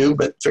what to do,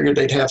 but figured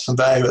they'd have some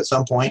value at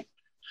some point.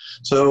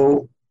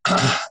 So,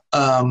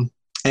 and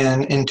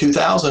in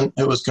 2000,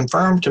 it was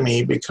confirmed to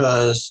me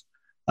because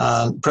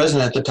the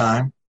president at the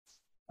time,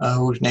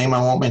 whose name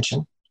I won't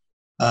mention,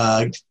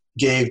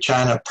 gave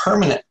China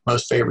permanent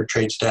most favored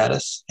trade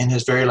status in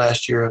his very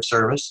last year of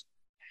service.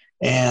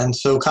 And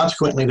so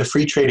consequently, the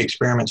free trade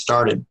experiment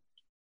started.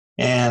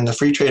 And the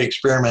free trade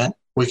experiment,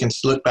 we can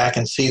look back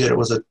and see that it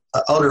was an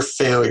utter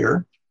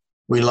failure.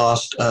 We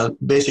lost,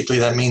 basically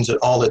that means that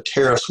all the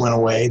tariffs went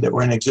away that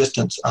were in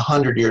existence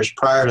 100 years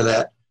prior to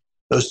that.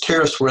 Those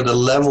tariffs were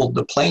leveled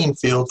the playing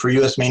field for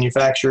U.S.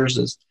 manufacturers.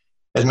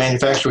 As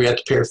manufacturers, we have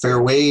to pay a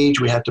fair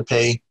wage, we have to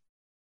pay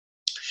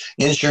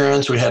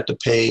insurance, we have to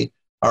pay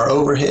our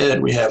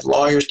overhead, we have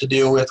lawyers to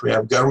deal with, we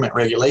have government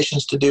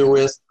regulations to deal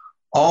with,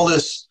 all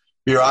this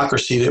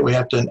bureaucracy that we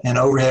have to, and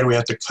overhead we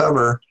have to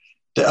cover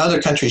that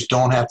other countries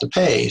don't have to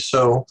pay.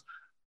 So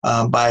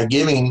by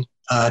giving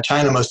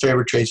China most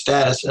favored trade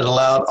status, it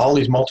allowed all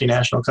these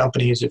multinational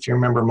companies, if you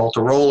remember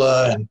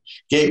Motorola and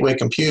Gateway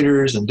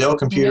Computers and Dell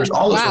Computers,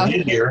 all those were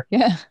made here.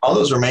 Yeah. All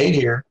those were made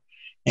here,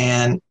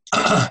 and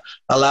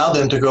allowed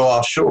them to go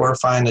offshore,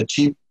 find the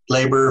cheap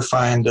labor,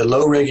 find the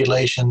low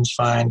regulations,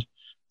 find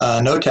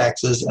no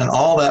taxes, and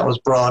all that was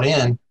brought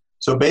in.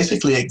 So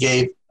basically it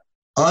gave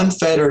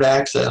unfettered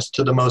access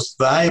to the most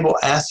valuable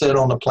asset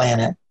on the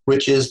planet,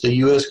 which is the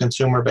U.S.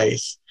 consumer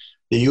base.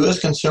 The U.S.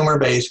 consumer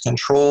base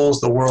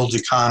controls the world's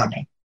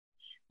economy.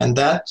 And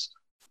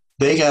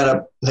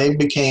they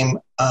became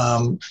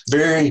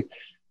very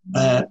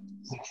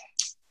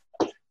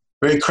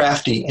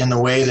crafty in the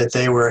way that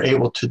they were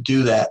able to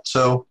do that.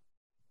 So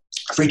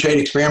free trade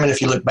experiment, if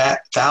you look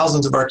back,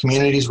 thousands of our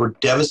communities were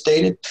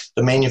devastated.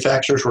 The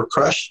manufacturers were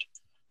crushed,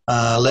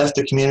 left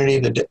the community.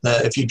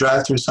 If you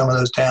drive through some of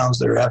those towns,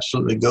 they're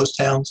absolutely ghost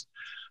towns.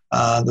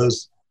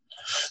 Those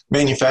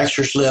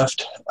manufacturers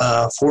left.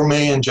 4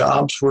 million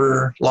jobs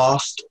were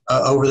lost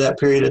over that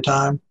period of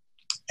time.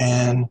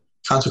 And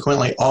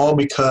consequently, all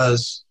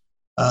because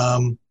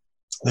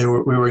we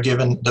were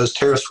given, those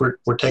tariffs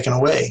were taken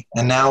away.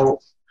 And now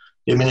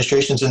the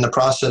administration's in the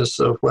process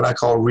of what I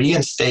call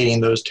reinstating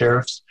those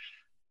tariffs,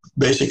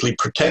 basically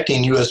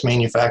protecting U.S.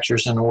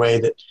 manufacturers in a way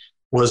that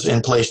was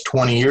in place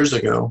 20 years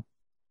ago.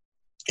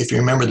 If you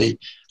remember the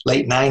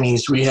late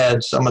 90s, we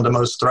had some of the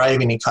most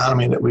thriving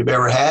economy that we've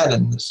ever had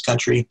in this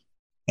country.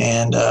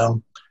 And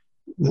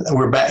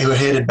we're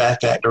headed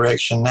back that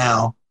direction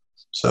now.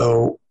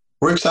 So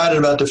we're excited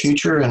about the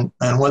future and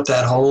what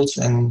that holds.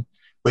 And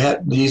we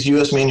have these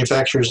U.S.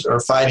 manufacturers are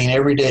fighting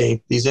every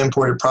day, these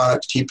imported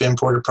products, cheap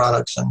imported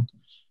products.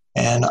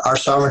 And our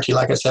sovereignty,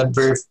 like I said,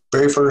 very,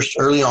 very first,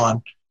 early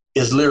on,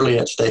 is literally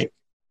at stake.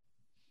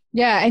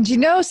 Yeah. And you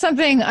know,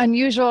 something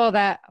unusual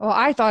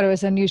I thought it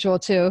was unusual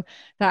too,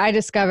 that I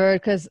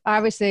discovered, because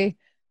obviously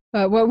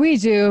what we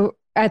do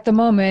at the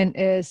moment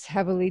is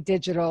heavily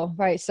digital,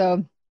 right?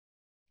 So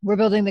we're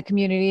building the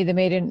community,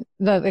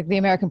 the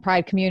American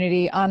Pride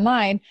community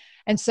online.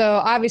 And so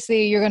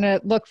obviously you're going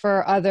to look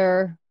for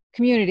other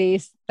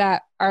communities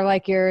that are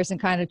like yours and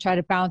kind of try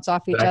to bounce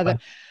off each other.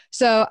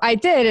 So I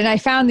did, and I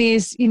found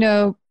these,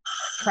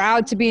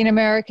 proud to be an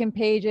American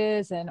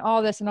pages and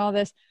all this and all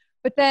this.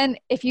 But then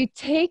if you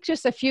take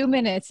just a few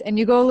minutes and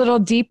you go a little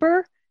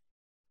deeper,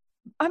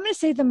 I'm going to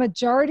say the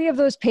majority of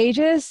those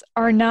pages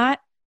are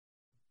not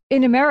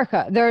in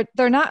America.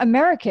 They're not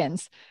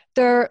Americans.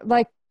 They're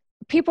like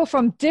people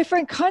from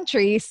different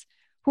countries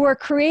who are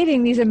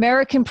creating these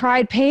American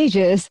Pride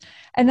pages.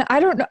 And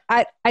I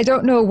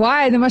don't know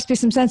why. There must be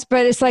some sense,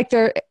 but it's like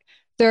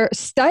they're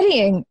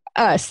studying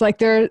us, like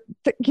they're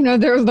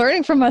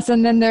learning from us,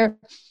 and then they're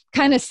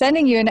kind of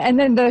sending you. And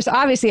then there's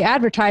obviously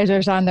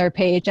advertisers on their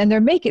page, and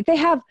they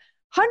have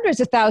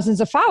hundreds of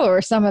thousands of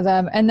followers, some of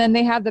them. And then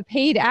they have the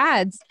paid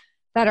ads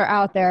that are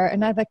out there.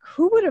 And I'm like,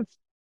 who would have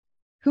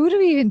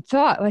even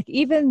thought, like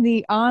even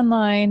the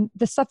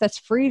stuff that's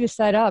free to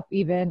set up,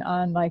 even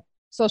on like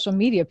social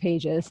media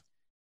pages,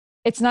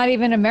 it's not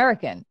even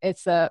American.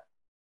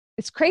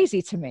 It's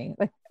crazy to me.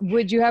 Like,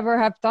 would you ever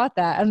have thought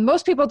that? And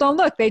most people don't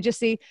look. They just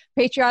see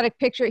patriotic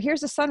picture.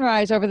 Here's the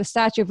sunrise over the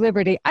Statue of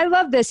Liberty. I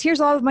love this.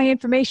 Here's all of my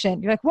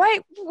information. You're like,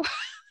 what?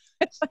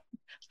 It's like,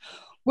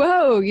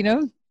 whoa,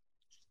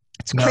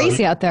 it's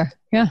crazy out there.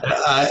 Yeah.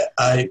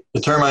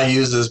 The term I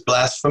use is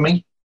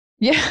blasphemy.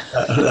 Yeah.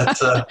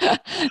 That's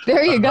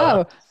there you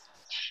go.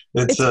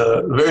 It's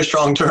a very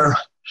strong term.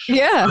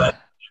 Yeah.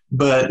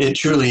 But it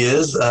truly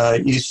is.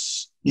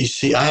 You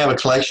see, I have a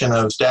collection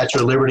of Statue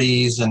of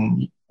Liberties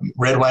and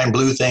red, white, and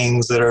blue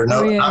things that are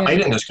not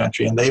made in this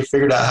country, and they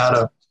figured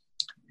out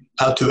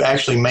how to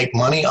actually make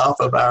money off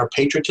of our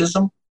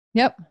patriotism.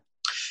 Yep.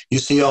 You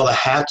see all the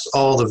hats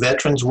all the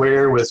veterans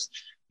wear with,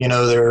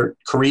 their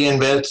Korean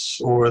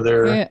vets or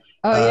their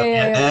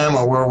Vietnam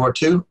or World War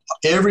II.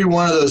 Every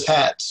one of those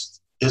hats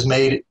is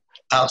made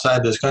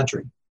outside this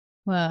country.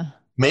 Wow.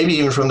 Maybe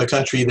even from the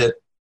country that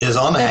is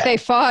on the hat. That they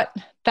fought.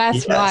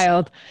 That's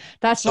wild.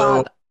 That's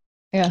wild.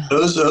 Yeah.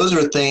 Those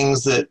are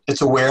things that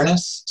it's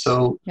awareness.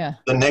 So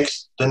the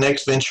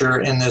next venture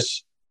in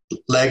this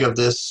leg of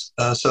this.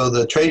 So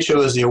the trade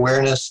show is the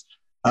awareness.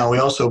 We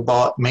also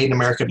bought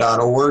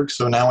MadeInAmerica.org.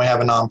 So now we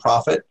have a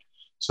nonprofit.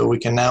 So we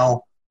can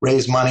now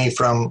raise money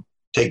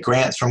take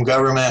grants from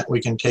government. We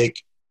can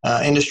take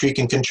industry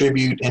can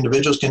contribute,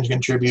 individuals can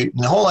contribute.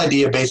 And the whole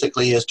idea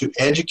basically is to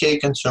educate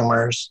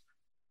consumers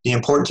the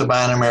importance of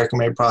buying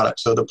American-made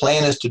products. So the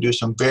plan is to do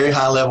some very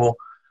high-level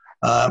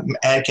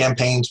ad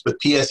campaigns with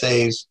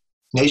PSAs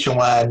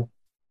nationwide,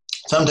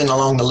 something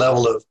along the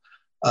level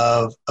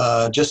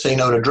of just say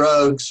no to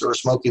drugs or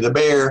Smokey the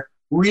Bear,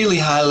 really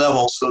high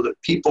level so that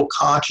people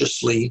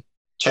consciously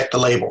check the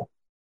label.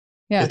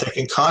 Yeah. If they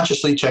can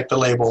consciously check the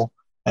label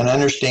and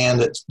understand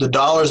that the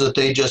dollars that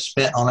they just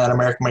spent on that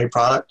American-made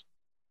product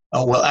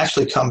will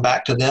actually come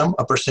back to them,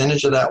 a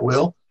percentage of that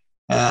will.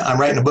 I'm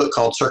writing a book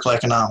called Circle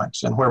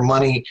Economics, and where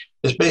money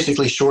is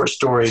basically short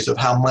stories of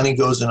how money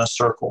goes in a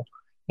circle.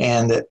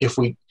 And that if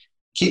we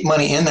keep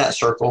money in that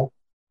circle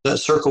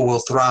will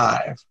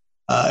thrive.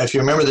 If you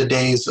remember the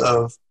days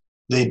of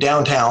the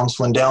downtowns,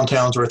 when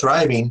downtowns were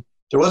thriving,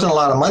 there wasn't a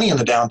lot of money in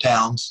the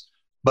downtowns,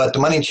 but the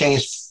money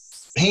changed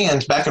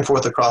hands back and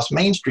forth across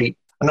Main Street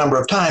a number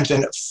of times,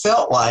 and it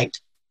felt like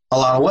a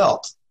lot of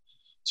wealth.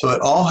 So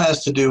it all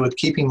has to do with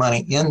keeping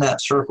money in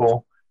that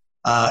circle.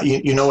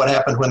 You know what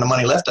happened when the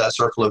money left that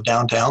circle of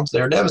downtowns?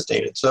 They're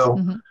devastated. So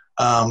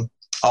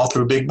all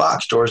through big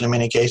box stores in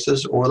many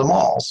cases, or the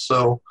malls.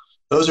 So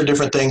those are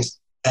different things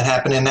that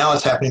happen. And now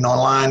it's happening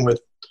online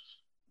with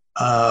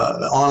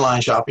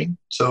online shopping.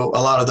 So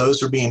a lot of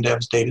those are being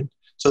devastated.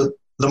 So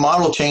the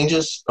model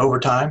changes over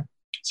time.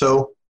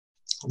 So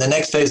the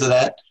next phase of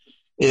that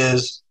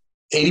is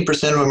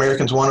 80% of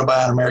Americans want to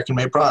buy an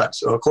American-made product.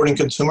 So according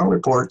to Consumer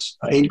Reports,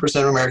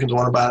 80% of Americans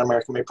want to buy an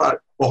American-made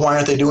product. Well, why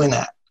aren't they doing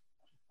that?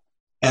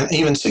 And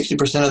even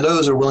 60% of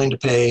those are willing to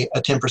pay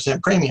a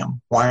 10%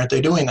 premium. Why aren't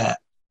they doing that?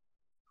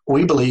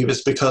 We believe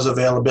it's because of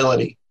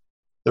availability.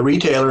 The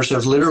retailers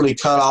have literally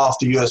cut off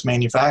the U.S.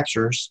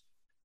 manufacturers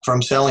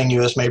from selling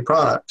U.S.-made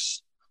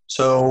products.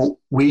 So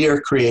we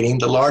are creating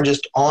the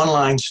largest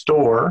online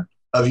store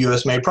of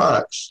U.S.-made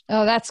products.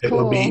 Oh, that's cool.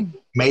 It will be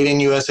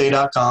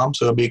madeinusa.com,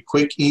 so it'll be a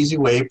quick, easy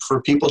way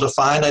for people to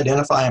find,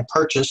 identify, and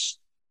purchase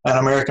an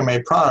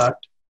American-made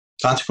product,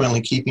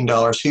 consequently keeping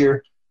dollars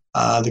here.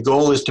 The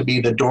goal is to be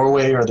the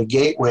doorway or the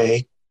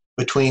gateway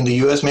between the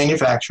U.S.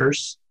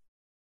 manufacturers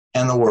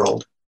and the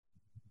world.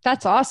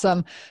 That's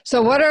awesome.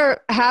 So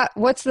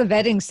what's the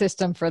vetting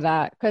system for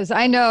that? Because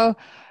I know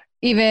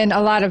even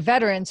a lot of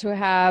veterans who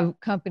have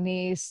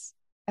companies,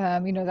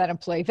 that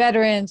employ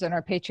veterans and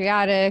are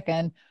patriotic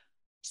and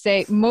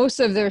say most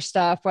of their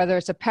stuff, whether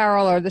it's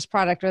apparel or this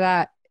product or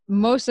that,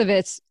 most of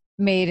it's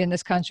made in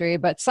this country,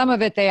 but some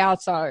of it they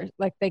outsource,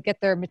 like they get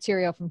their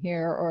material from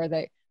here or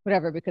they,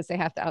 whatever, because they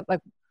have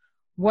to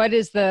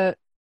what's the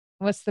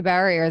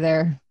barrier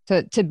there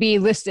to be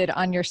listed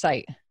on your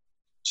site?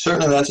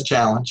 Certainly that's a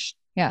challenge.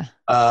 Yeah.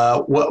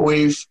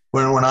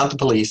 We're not the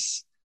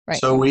police. Right.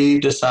 So we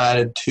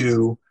decided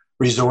to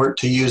resort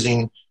to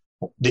using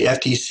the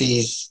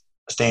FTC's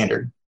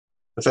standard.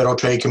 The Federal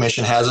Trade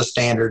Commission has a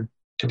standard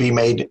to be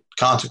made,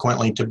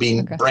 consequently to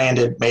be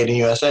branded Made in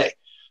USA.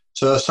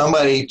 So if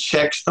somebody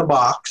checks the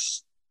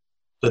box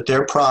that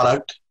their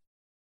product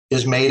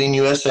is made in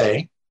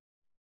USA,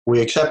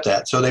 we accept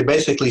that. So they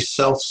basically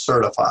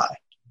self-certify.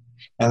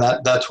 And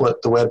that's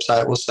what the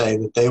website will say,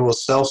 that they will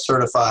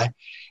self-certify.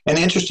 And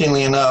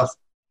interestingly enough,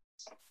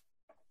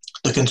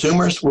 the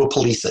consumers will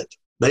police it.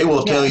 They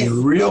will tell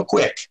you real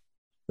quick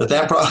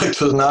that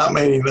product was not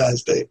made in the United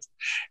States.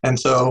 And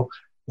so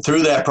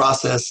through that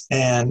process,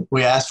 and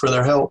we ask for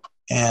their help.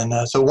 And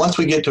so once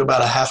we get to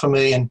about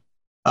 500,000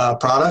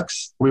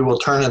 products, we will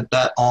turn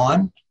that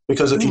on,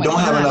 because if you don't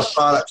have enough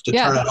products to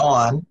turn it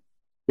on,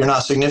 you're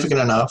not significant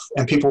enough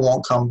and people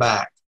won't come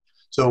back.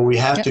 So we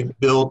have to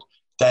build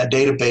that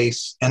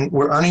database, and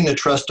we're earning the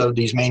trust of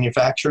these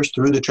manufacturers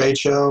through the trade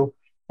show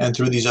and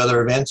through these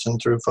other events and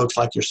through folks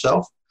like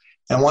yourself.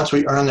 And once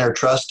we earn their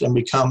trust and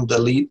become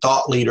the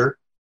thought leader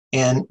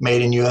in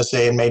Made in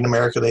USA and Made in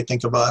America, they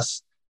think of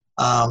us,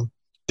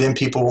 then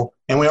people,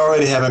 and we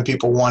already having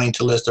people wanting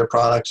to list their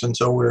products. And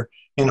so we're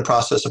in the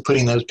process of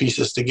putting those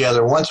pieces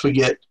together. Once we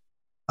get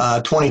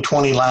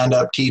 2020 lined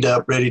up, teed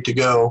up, ready to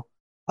go,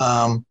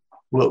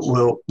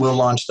 we'll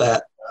launch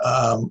that.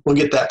 We'll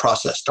get that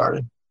process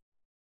started.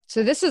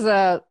 So this is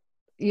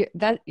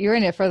you're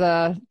in it for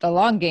the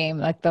long game,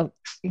 like the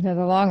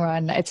long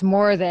run. It's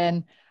more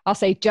than, I'll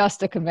say,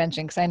 just a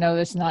convention, because I know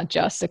it's not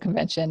just a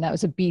convention. That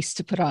was a beast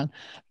to put on.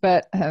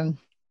 But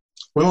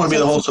we want to be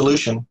the whole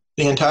solution,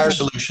 the entire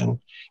solution.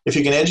 If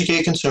you can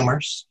educate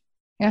consumers,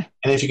 and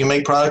if you can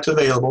make products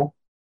available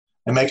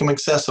and make them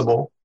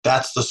accessible,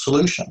 that's the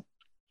solution.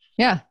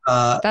 Yeah,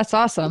 that's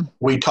awesome.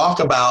 We talk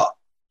about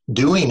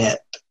doing it,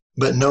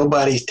 but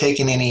nobody's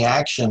taking any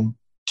action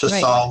to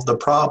solve the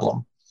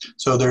problem.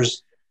 So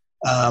there's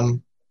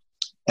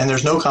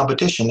no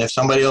competition. If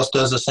somebody else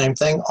does the same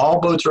thing, all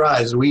boats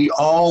rise. We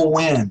all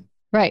win.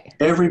 Right.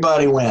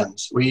 Everybody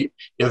wins.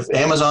 If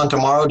Amazon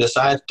tomorrow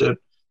decides to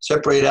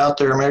separate out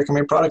their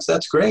American-made products,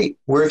 that's great.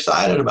 We're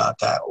excited about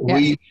that.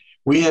 Yeah.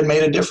 We had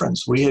made a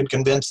difference. We had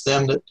convinced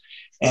them that,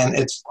 and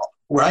it's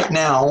right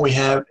now we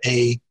have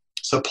a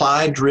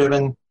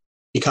supply-driven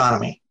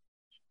economy.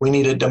 We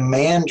need a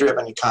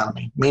demand-driven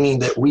economy, meaning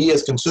that we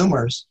as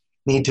consumers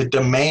need to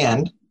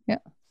demand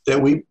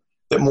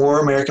that more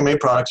American-made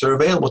products are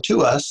available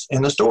to us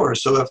in the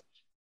stores. So if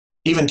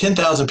even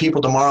 10,000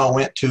 people tomorrow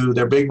went to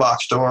their big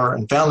box store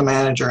and found the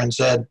manager and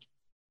said,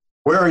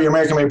 where are your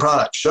American-made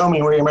products? Show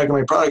me where your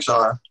American-made products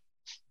are.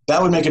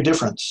 That would make a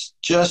difference.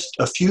 Just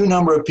a few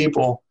number of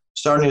people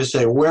starting to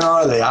say, where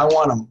are they? I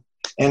want them.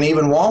 And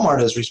even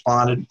Walmart has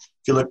responded.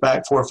 If you look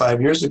back 4 or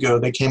 5 years ago,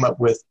 they came up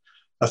with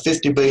a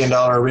 $50 billion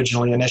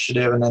originally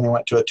initiative, and then they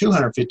went to a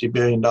 $250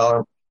 billion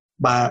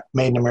Buy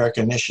Made in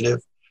America initiative.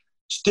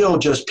 Still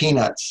just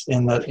peanuts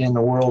in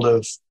the world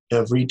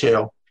of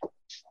retail.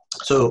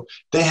 So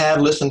they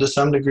have listened to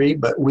some degree,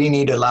 but we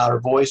need a louder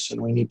voice,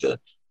 and we need to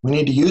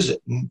use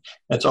it. And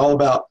it's all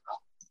about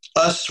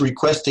us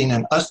requesting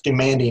and us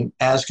demanding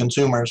as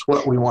consumers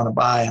what we want to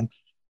buy and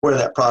where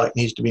that product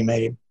needs to be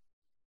made.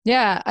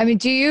 Yeah. I mean,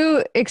 do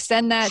you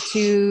extend that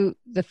to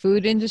the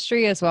food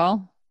industry as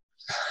well?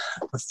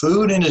 The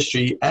food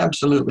industry,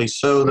 absolutely.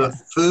 So the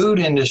food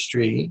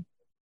industry,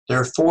 there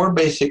are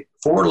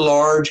four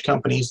large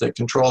companies that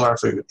control our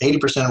food,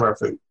 80% of our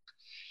food.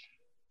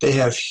 They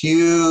have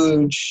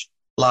huge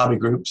lobby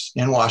groups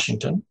in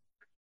Washington.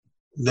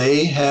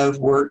 They have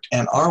worked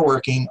and are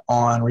working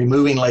on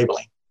removing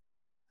labeling.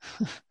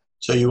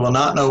 So you will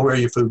not know where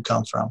your food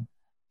comes from.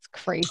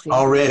 It's crazy.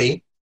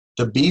 Already,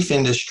 the beef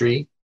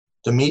industry,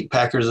 the Meat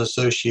Packers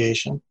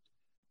Association,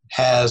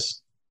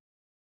 has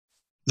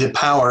the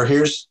power.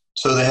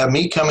 So they have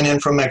meat coming in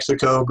from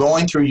Mexico,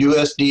 going through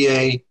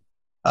USDA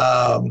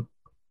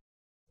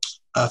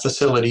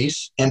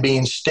facilities and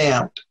being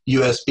stamped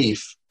U.S.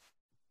 beef.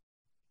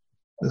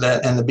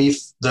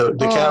 The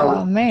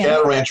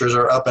cattle ranchers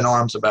are up in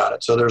arms about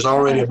it. So there's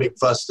already a big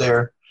fuss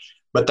there.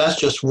 But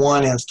that's just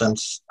one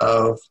instance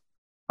of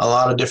a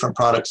lot of different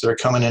products that are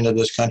coming into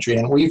this country.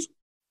 And we've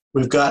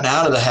gotten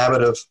out of the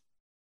habit of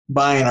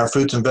buying our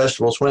fruits and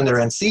vegetables when they're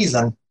in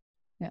season.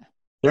 Yeah.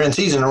 They're in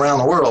season around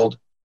the world.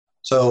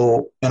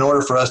 So in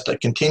order for us to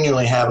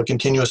continually have a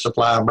continuous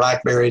supply of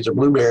blackberries or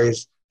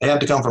blueberries, they have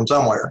to come from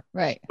somewhere.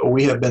 Right. But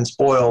we have been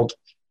spoiled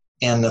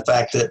in the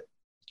fact that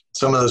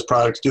some of those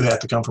products do have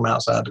to come from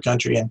outside the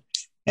country.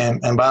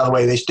 And by the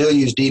way, they still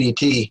use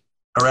DDT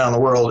around the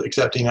world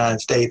except the United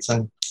States.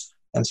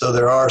 And so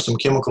there are some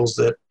chemicals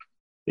that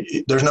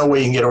there's no way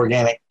you can get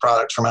organic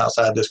products from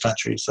outside this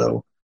country.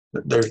 So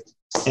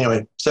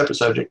anyway, separate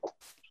subject.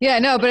 Yeah,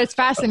 no, but it's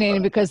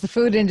fascinating because the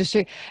food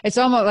industry, it's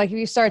almost like if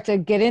you start to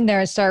get in there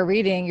and start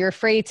reading, you're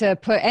afraid to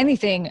put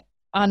anything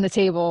on the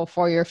table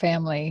for your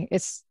family.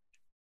 It's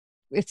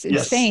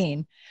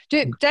insane.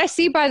 Did I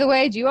see, by the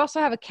way, do you also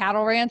have a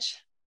cattle ranch?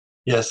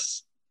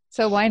 Yes.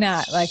 So why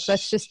not? Like,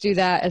 let's just do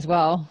that as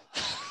well.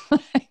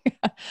 That's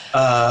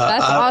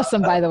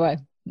awesome, by the way.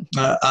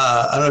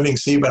 I don't know if you can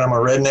see, but I'm a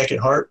redneck at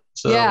heart.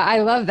 So, yeah, I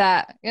love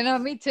that.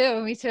 Me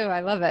too.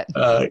 I love it.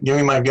 Give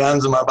me my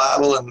guns and my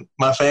Bible and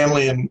my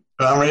family, and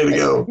I'm ready to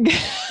go.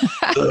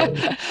 So.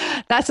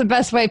 That's the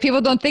best way.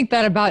 People don't think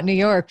that about New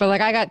York, but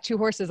like I got 2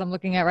 horses I'm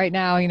looking at right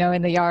now,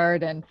 in the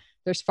yard, and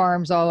there's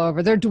farms all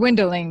over. They're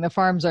dwindling. The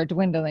farms are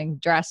dwindling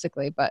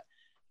drastically, but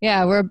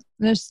yeah,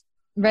 there's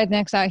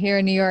rednecks out here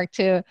in New York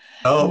too.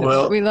 Oh,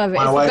 well, we love it.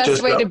 It's the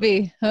best way to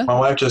be. Huh? My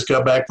wife just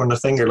got back from the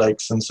Finger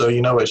Lakes, and so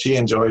you know what she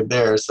enjoyed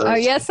there. So. Oh,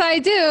 yes, I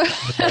do.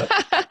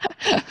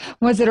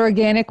 Was it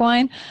organic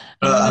wine?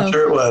 I'm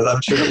sure it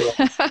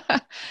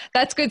was.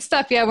 That's good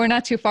stuff. Yeah, we're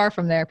not too far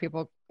from there.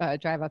 People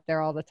drive up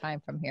there all the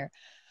time from here.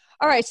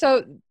 All right,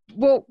 so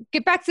we'll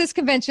get back to this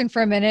convention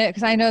for a minute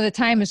because I know the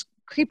time is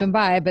creeping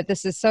by, but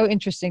this is so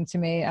interesting to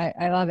me.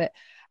 I love it.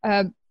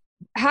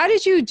 How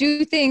did you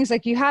do things?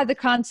 Like you had the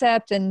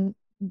concept and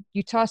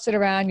you tossed it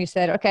around. You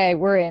said, okay,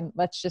 we're in.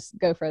 Let's just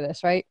go for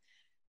this, right?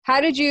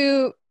 How did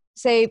you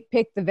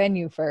pick the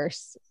venue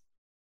first?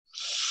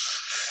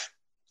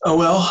 Oh,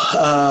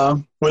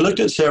 well, we looked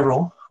at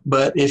several,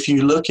 but if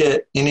you look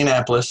at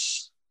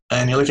Indianapolis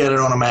and you look at it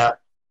on a map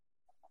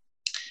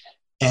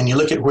and you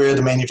look at where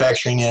the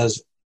manufacturing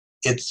is,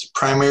 it's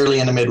primarily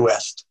in the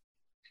Midwest.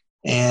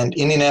 And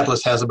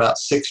Indianapolis has about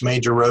 6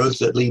 major roads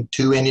that lead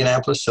to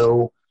Indianapolis.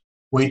 So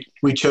we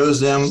chose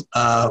them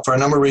for a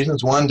number of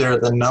reasons. One, they're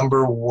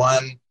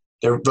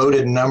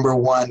voted number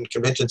 1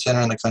 convention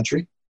center in the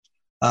country,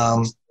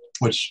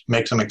 which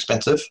makes them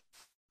expensive.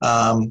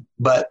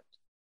 But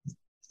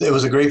it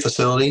was a great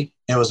facility.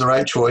 It was the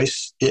right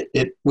choice.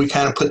 We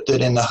kind of put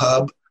it in the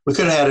hub. We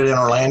could have had it in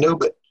Orlando,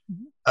 but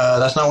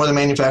that's not where the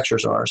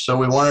manufacturers are. So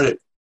we wanted it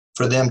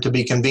for them to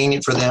be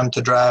convenient for them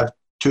to drive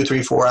 2,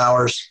 3, 4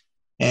 hours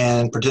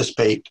and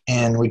participate.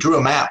 And we drew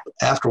a map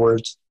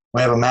afterwards.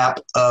 We have a map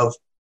of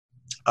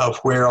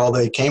where all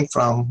they came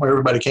from, where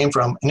everybody came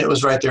from, and it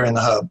was right there in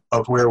the hub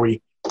of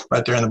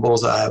right there in the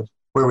bullseye of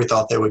where we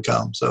thought they would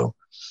come. So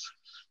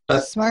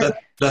that's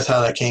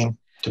how that came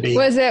to be.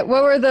 What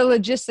were the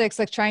logistics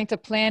like trying to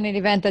plan an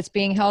event that's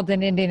being held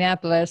in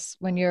Indianapolis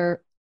when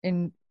you're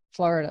in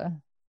Florida?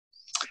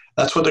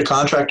 That's what the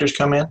contractors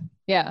come in.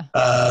 Yeah.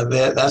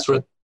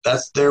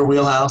 That's their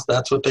wheelhouse.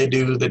 That's what they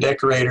do. The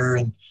decorator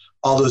and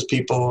all those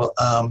people.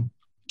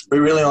 We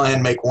really only had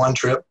to make one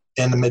trip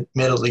in the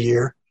middle of the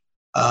year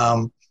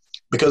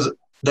because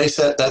they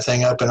set that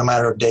thing up in a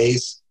matter of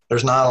days.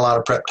 There's not a lot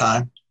of prep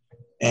time,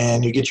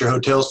 and you get your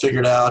hotels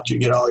figured out. You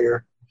get all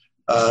your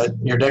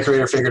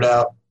decorator figured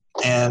out,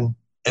 and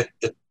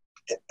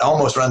it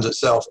almost runs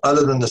itself,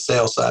 other than the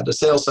sales side. The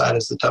sales side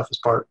is the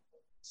toughest part.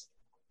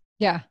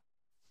 Yeah,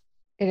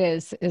 it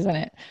is, isn't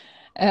it?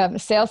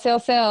 Sales.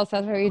 That's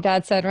what your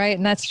dad said, right?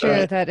 And that's true.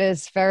 Right. That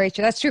is very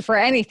true. That's true for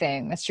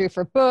anything. That's true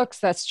for books.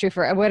 That's true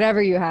for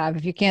whatever you have.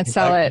 If you can't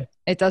sell it,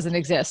 it doesn't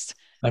exist.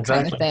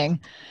 Exactly. Kind of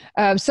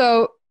thing.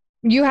 So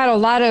you had a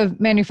lot of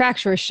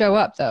manufacturers show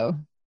up, though.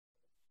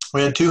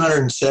 We had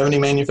 270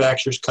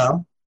 manufacturers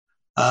come.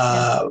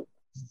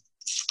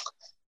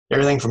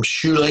 Everything from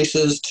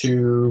shoelaces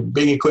to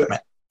big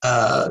equipment.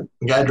 The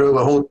guy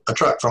drove a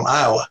truck from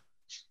Iowa.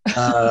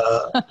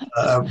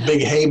 A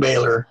big hay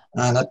baler.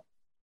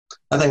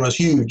 That thing was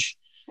huge.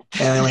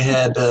 And then we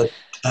had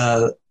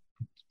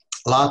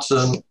lots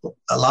of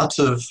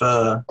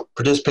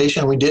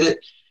participation. We did it.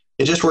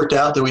 It just worked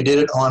out that we did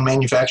it on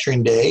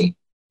Manufacturing Day.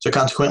 So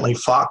consequently,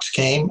 Fox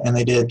came and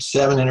they did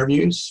 7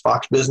 interviews,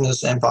 Fox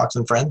Business and Fox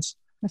and Friends.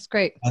 That's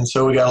great. And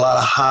so we got a lot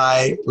of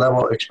high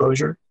level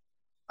exposure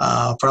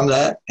from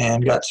that,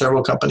 and got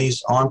several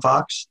companies on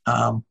Fox.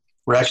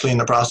 We're actually in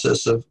the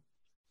process of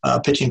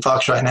pitching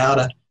Fox right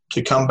now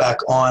to come back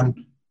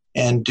on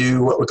and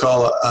do what we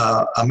call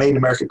a Made in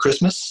America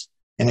Christmas,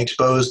 and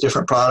expose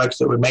different products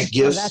that would make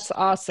gifts. Oh, that's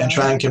awesome. And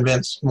try and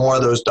convince more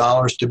of those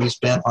dollars to be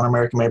spent on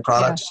American-made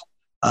products,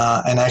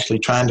 and actually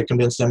trying to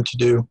convince them to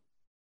do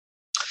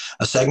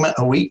a segment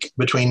a week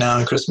between now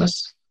and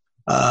Christmas,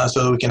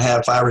 so that we can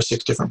have 5 or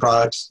 6 different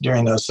products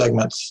during those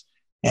segments,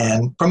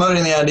 and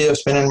promoting the idea of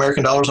spending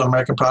American dollars on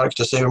American products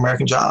to save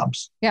American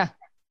jobs. Yeah,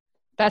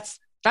 that's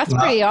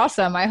pretty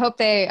awesome. I hope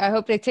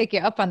they take you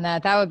up on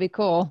that. That would be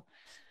cool.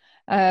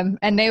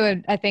 And they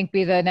would, I think,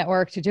 be the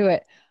network to do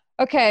it.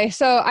 Okay,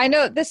 so I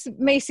know this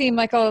may seem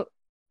like a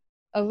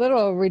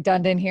little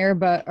redundant here,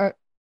 but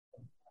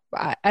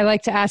I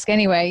like to ask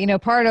anyway. You know,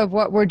 part of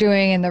what we're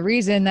doing and the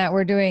reason that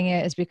we're doing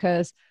it is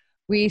because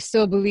we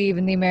still believe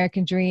in the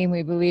American dream.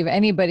 We believe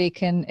anybody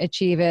can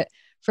achieve it.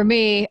 For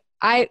me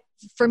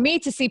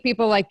to see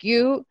people like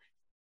you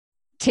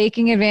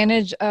taking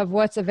advantage of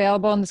what's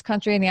available in this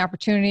country and the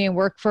opportunity, and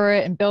work for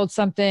it and build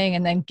something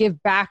and then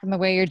give back in the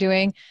way you're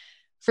doing,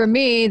 for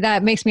me,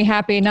 that makes me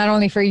happy, not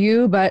only for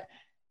you, but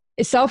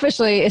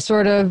selfishly, it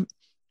sort of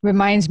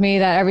reminds me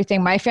that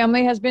everything my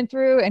family has been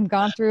through and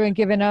gone through and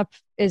given up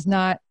is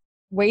not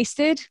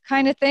wasted,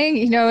 kind of thing.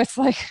 You know, it's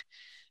like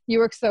you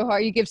work so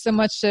hard, you give so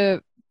much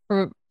to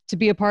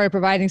be a part of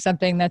providing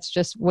something that's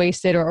just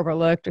wasted or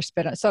overlooked or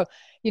spit on. So,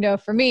 you know,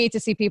 for me to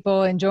see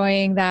people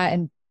enjoying that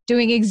and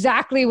doing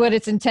exactly what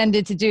it's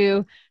intended to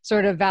do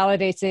sort of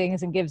validates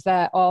things and gives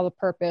that all the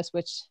purpose,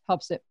 which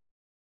helps it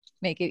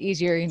make it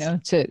easier, you know,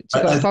 to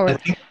go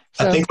forward.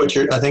 I think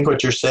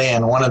what you're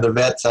saying, one of the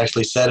vets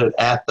actually said it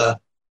at the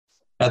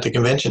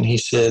convention. He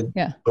said,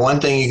 the one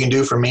thing you can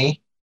do for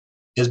me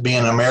is be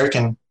an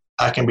American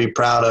I can be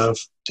proud of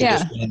to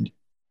defend.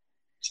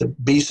 To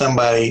be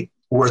somebody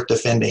worth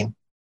defending,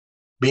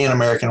 be an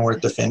American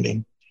worth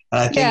defending.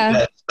 And I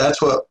think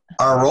that's what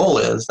our role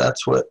is.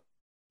 That's what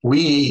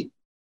we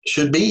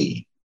should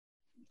be.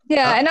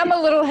 Yeah. And I'm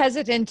a little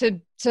hesitant to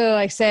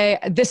like say,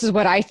 this is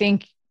what I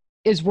think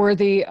is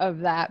worthy of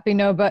that, you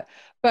know, but,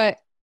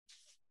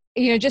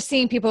 you know, just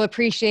seeing people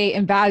appreciate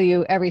and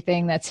value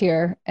everything that's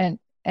here and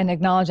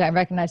acknowledge that and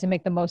recognize and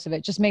make the most of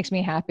it just makes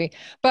me happy.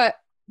 But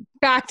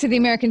back to the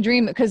American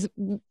dream, because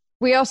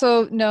we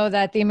also know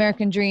that the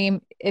American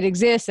dream, it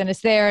exists and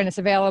it's there and it's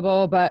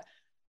available, but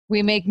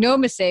we make no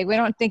mistake. I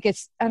don't think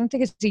it's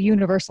a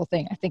universal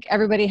thing. I think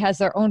everybody has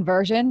their own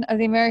version of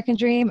the American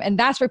dream. And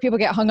that's where people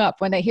get hung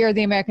up when they hear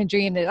the American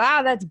dream.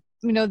 That's,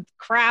 you know,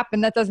 crap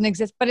and that doesn't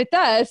exist, but it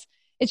does.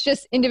 It's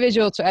just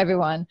individual to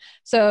everyone.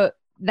 So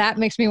that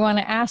makes me want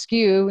to ask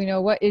you, you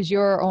know, what is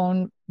your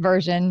own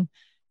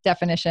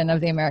definition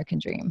of the American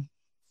dream?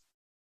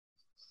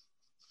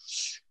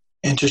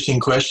 Interesting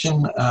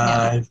question.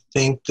 I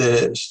think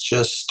that it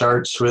just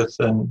starts with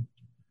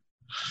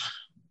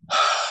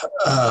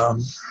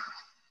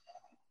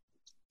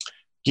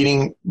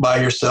getting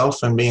by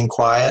yourself and being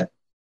quiet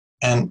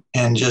and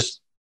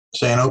just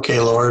saying, okay,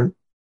 Lord,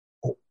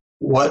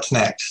 what's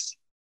next?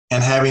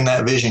 And having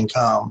that vision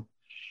come.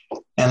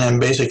 And then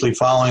basically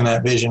following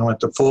that vision with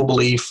the full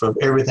belief of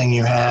everything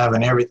you have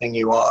and everything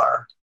you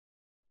are.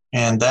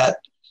 And that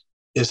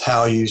is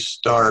how you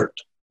start.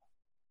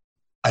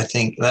 I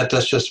think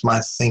that's just my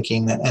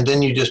thinking. And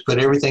then you just put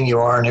everything you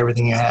are and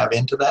everything you have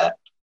into that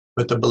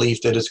with the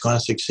belief that it's going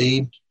to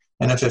succeed.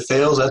 And if it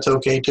fails, that's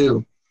okay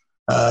too.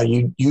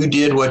 You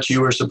did what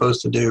you were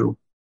supposed to do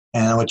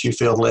and what you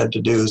feel led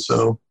to do.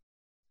 So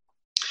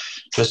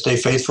just stay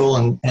faithful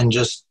and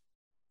just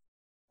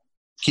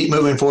keep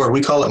moving forward.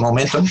 We call it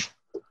momentum.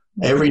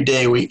 Every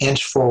day we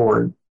inch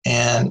forward,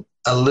 and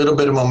a little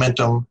bit of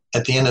momentum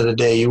at the end of the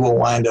day, you will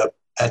wind up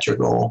at your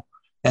goal.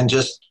 And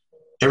just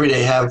every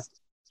day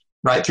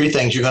write 3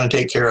 things you're going to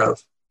take care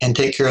of, and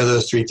take care of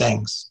those 3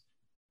 things.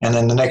 And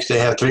then the next day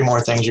have 3 more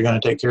things you're going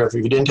to take care of.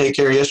 If you didn't take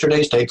care of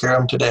yesterday's, take care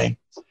of them today.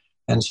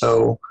 And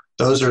so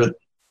those are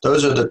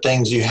the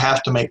things you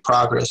have to make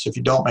progress. If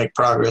you don't make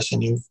progress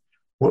and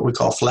what we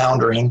call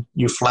floundering,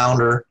 you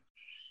flounder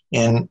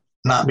in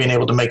not being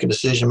able to make a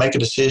decision, make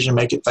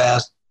it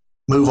fast,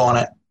 move on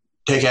it,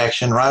 take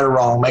action, right or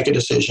wrong, make a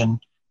decision.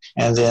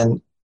 And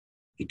then,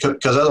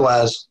 because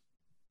otherwise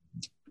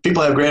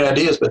people have great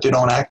ideas, but they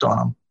don't act on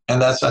them.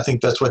 And I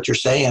think that's what you're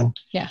saying.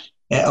 Yeah.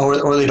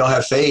 Or they don't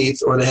have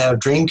faith, or they have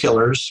dream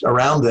killers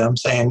around them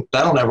saying,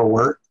 that'll never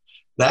work.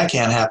 That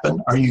can't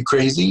happen. Are you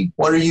crazy?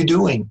 What are you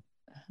doing?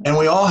 And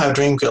we all have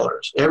dream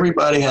killers.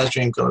 Everybody has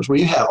dream killers.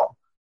 We have them.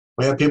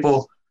 We have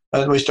people,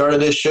 as we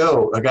started this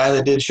show, a guy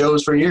that did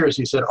shows for years,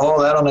 he said,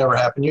 oh, that'll never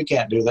happen. You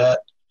can't do that.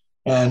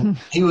 And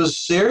he was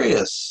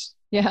serious.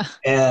 Yeah.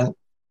 And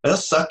they'll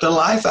suck the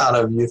life out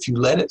of you if you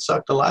let it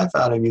suck the life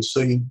out of you.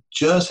 So you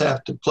just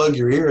have to plug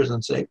your ears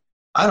and say,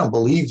 I don't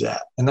believe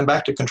that. And then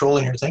back to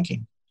controlling your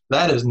thinking.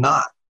 That is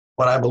not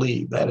what I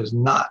believe. That is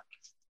not.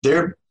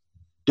 Their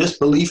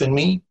disbelief in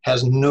me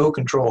has no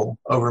control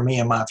over me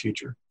and my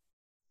future.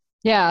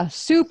 Yeah,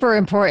 super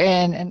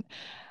important.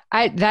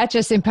 And that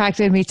just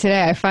impacted me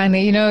today. I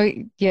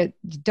finally, you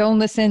don't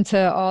listen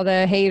to all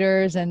the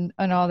haters and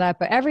all that,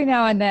 but every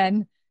now and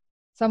then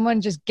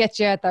someone just gets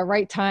you at the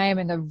right time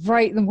and the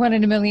right 1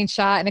 in a million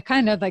shot, and it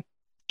kind of like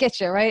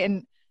gets you, right?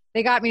 And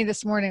they got me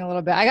this morning a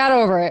little bit. I got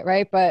over it,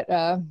 right?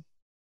 But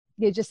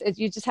you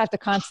just have to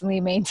constantly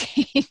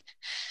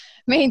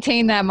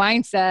maintain that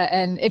mindset.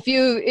 And if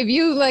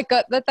you let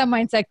that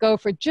mindset go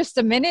for just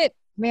a minute,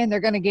 man, they're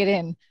going to get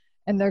in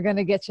and they're going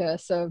to get you.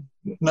 So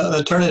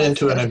no, turn it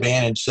into an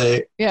advantage.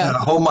 Say,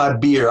 hold my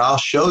beer. I'll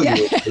show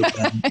you.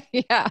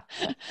 Yeah.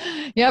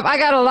 Yep. I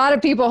got a lot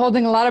of people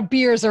holding a lot of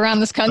beers around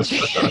this country.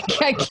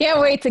 I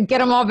can't wait to get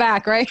them all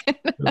back. Right.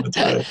 That's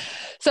right.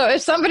 So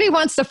if somebody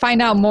wants to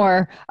find out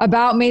more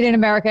about Made in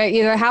America,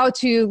 either how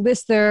to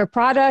list their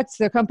products,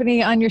 their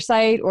company on your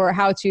site, or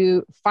how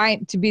to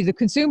be the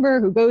consumer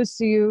who goes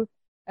to you,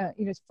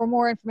 for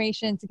more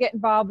information, to get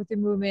involved with your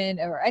movement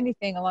or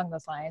anything along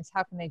those lines,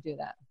 how can they do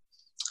that?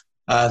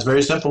 It's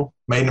very simple.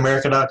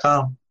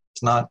 MadeInAmerica.com.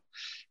 It's not.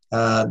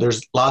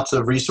 There's lots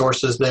of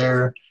resources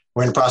there.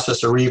 We're in the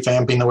process of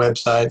revamping the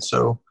website,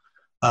 so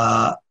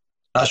not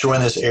sure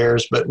when this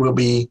airs, but we'll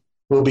be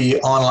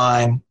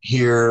online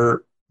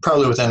here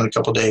probably within a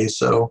couple of days.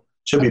 So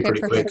should be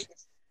pretty quick.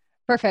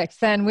 Perfect.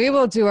 Then we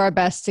will do our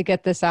best to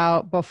get this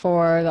out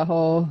before the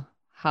whole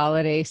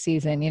holiday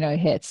season,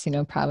 hits.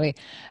 Probably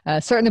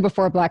certainly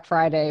before Black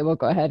Friday. We'll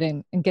go ahead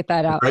and get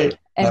that out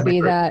and be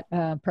that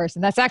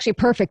person. That's actually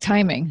perfect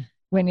timing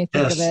when you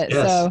think of it.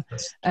 So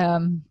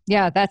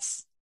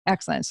that's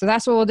excellent. So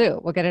that's what we'll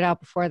do. We'll get it out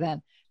before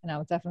then, and I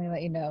will definitely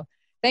let you know.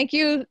 Thank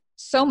you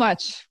so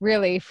much,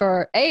 really,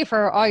 for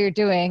all you're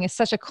doing. It's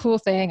such a cool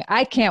thing.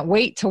 I can't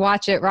wait to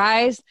watch it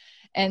rise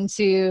and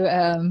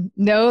to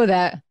know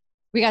that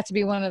we got to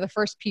be one of the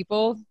first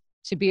people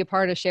to be a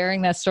part of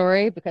sharing that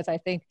story, because I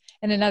think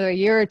in another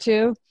year or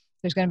two,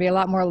 there's going to be a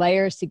lot more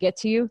layers to get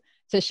to you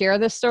to share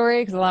this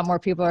story, because a lot more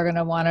people are going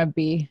to want to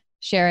be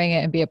sharing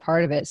it and be a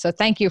part of it. So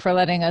thank you for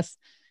letting us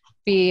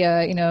be,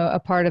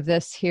 a part of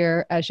this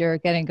here as you're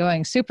getting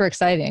going. Super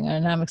exciting.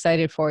 And I'm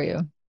excited for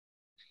you.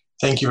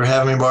 Thank you for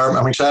having me, Barb.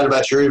 I'm excited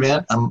about your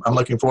event. I'm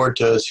looking forward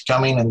to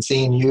coming and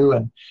seeing you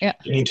and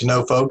getting to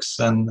know folks.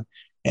 And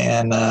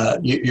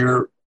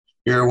you're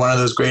one of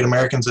those great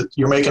Americans that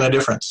you're making a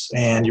difference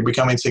and you're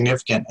becoming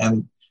significant.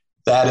 And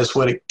that is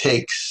what it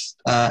takes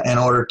in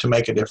order to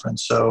make a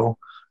difference. So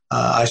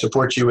I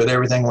support you with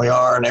everything we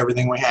are and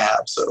everything we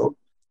have. So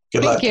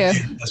good luck to you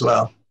as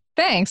well.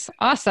 Thanks.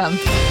 Awesome.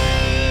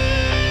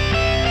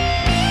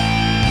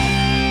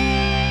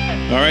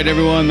 All right,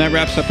 everyone, that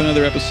wraps up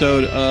another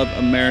episode of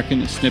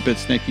American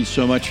Snippets. Thank you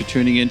so much for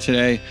tuning in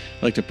today.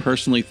 I'd like to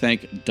personally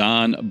thank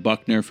Don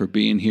Buckner for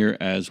being here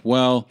as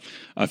well.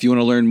 If you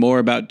want to learn more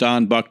about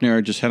Don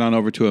Buckner, just head on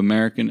over to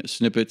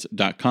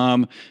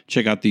americansnippets.com.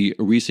 Check out the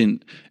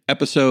recent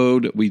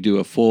episode. We do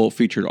a full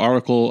featured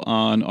article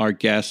on our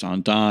guest,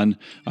 on Don.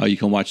 You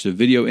can watch the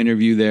video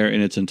interview there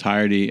in its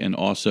entirety, and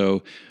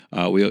also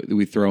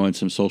we throw in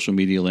some social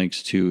media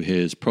links to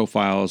his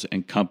profiles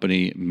and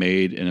company,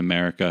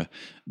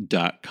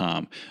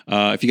 MadeInAmerica.com.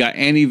 If you got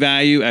any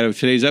value out of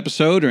today's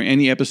episode or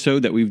any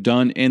episode that we've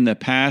done in the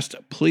past,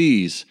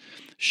 please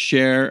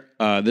share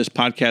this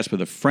podcast with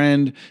a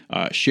friend.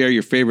 Share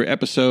your favorite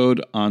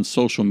episode on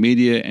social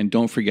media, and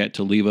don't forget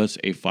to leave us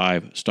a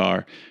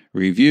 5-star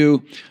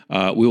review.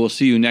 We will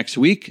see you next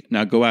week.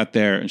 Now go out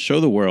there and show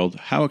the world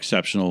how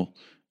exceptional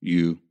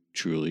you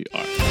truly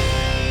are.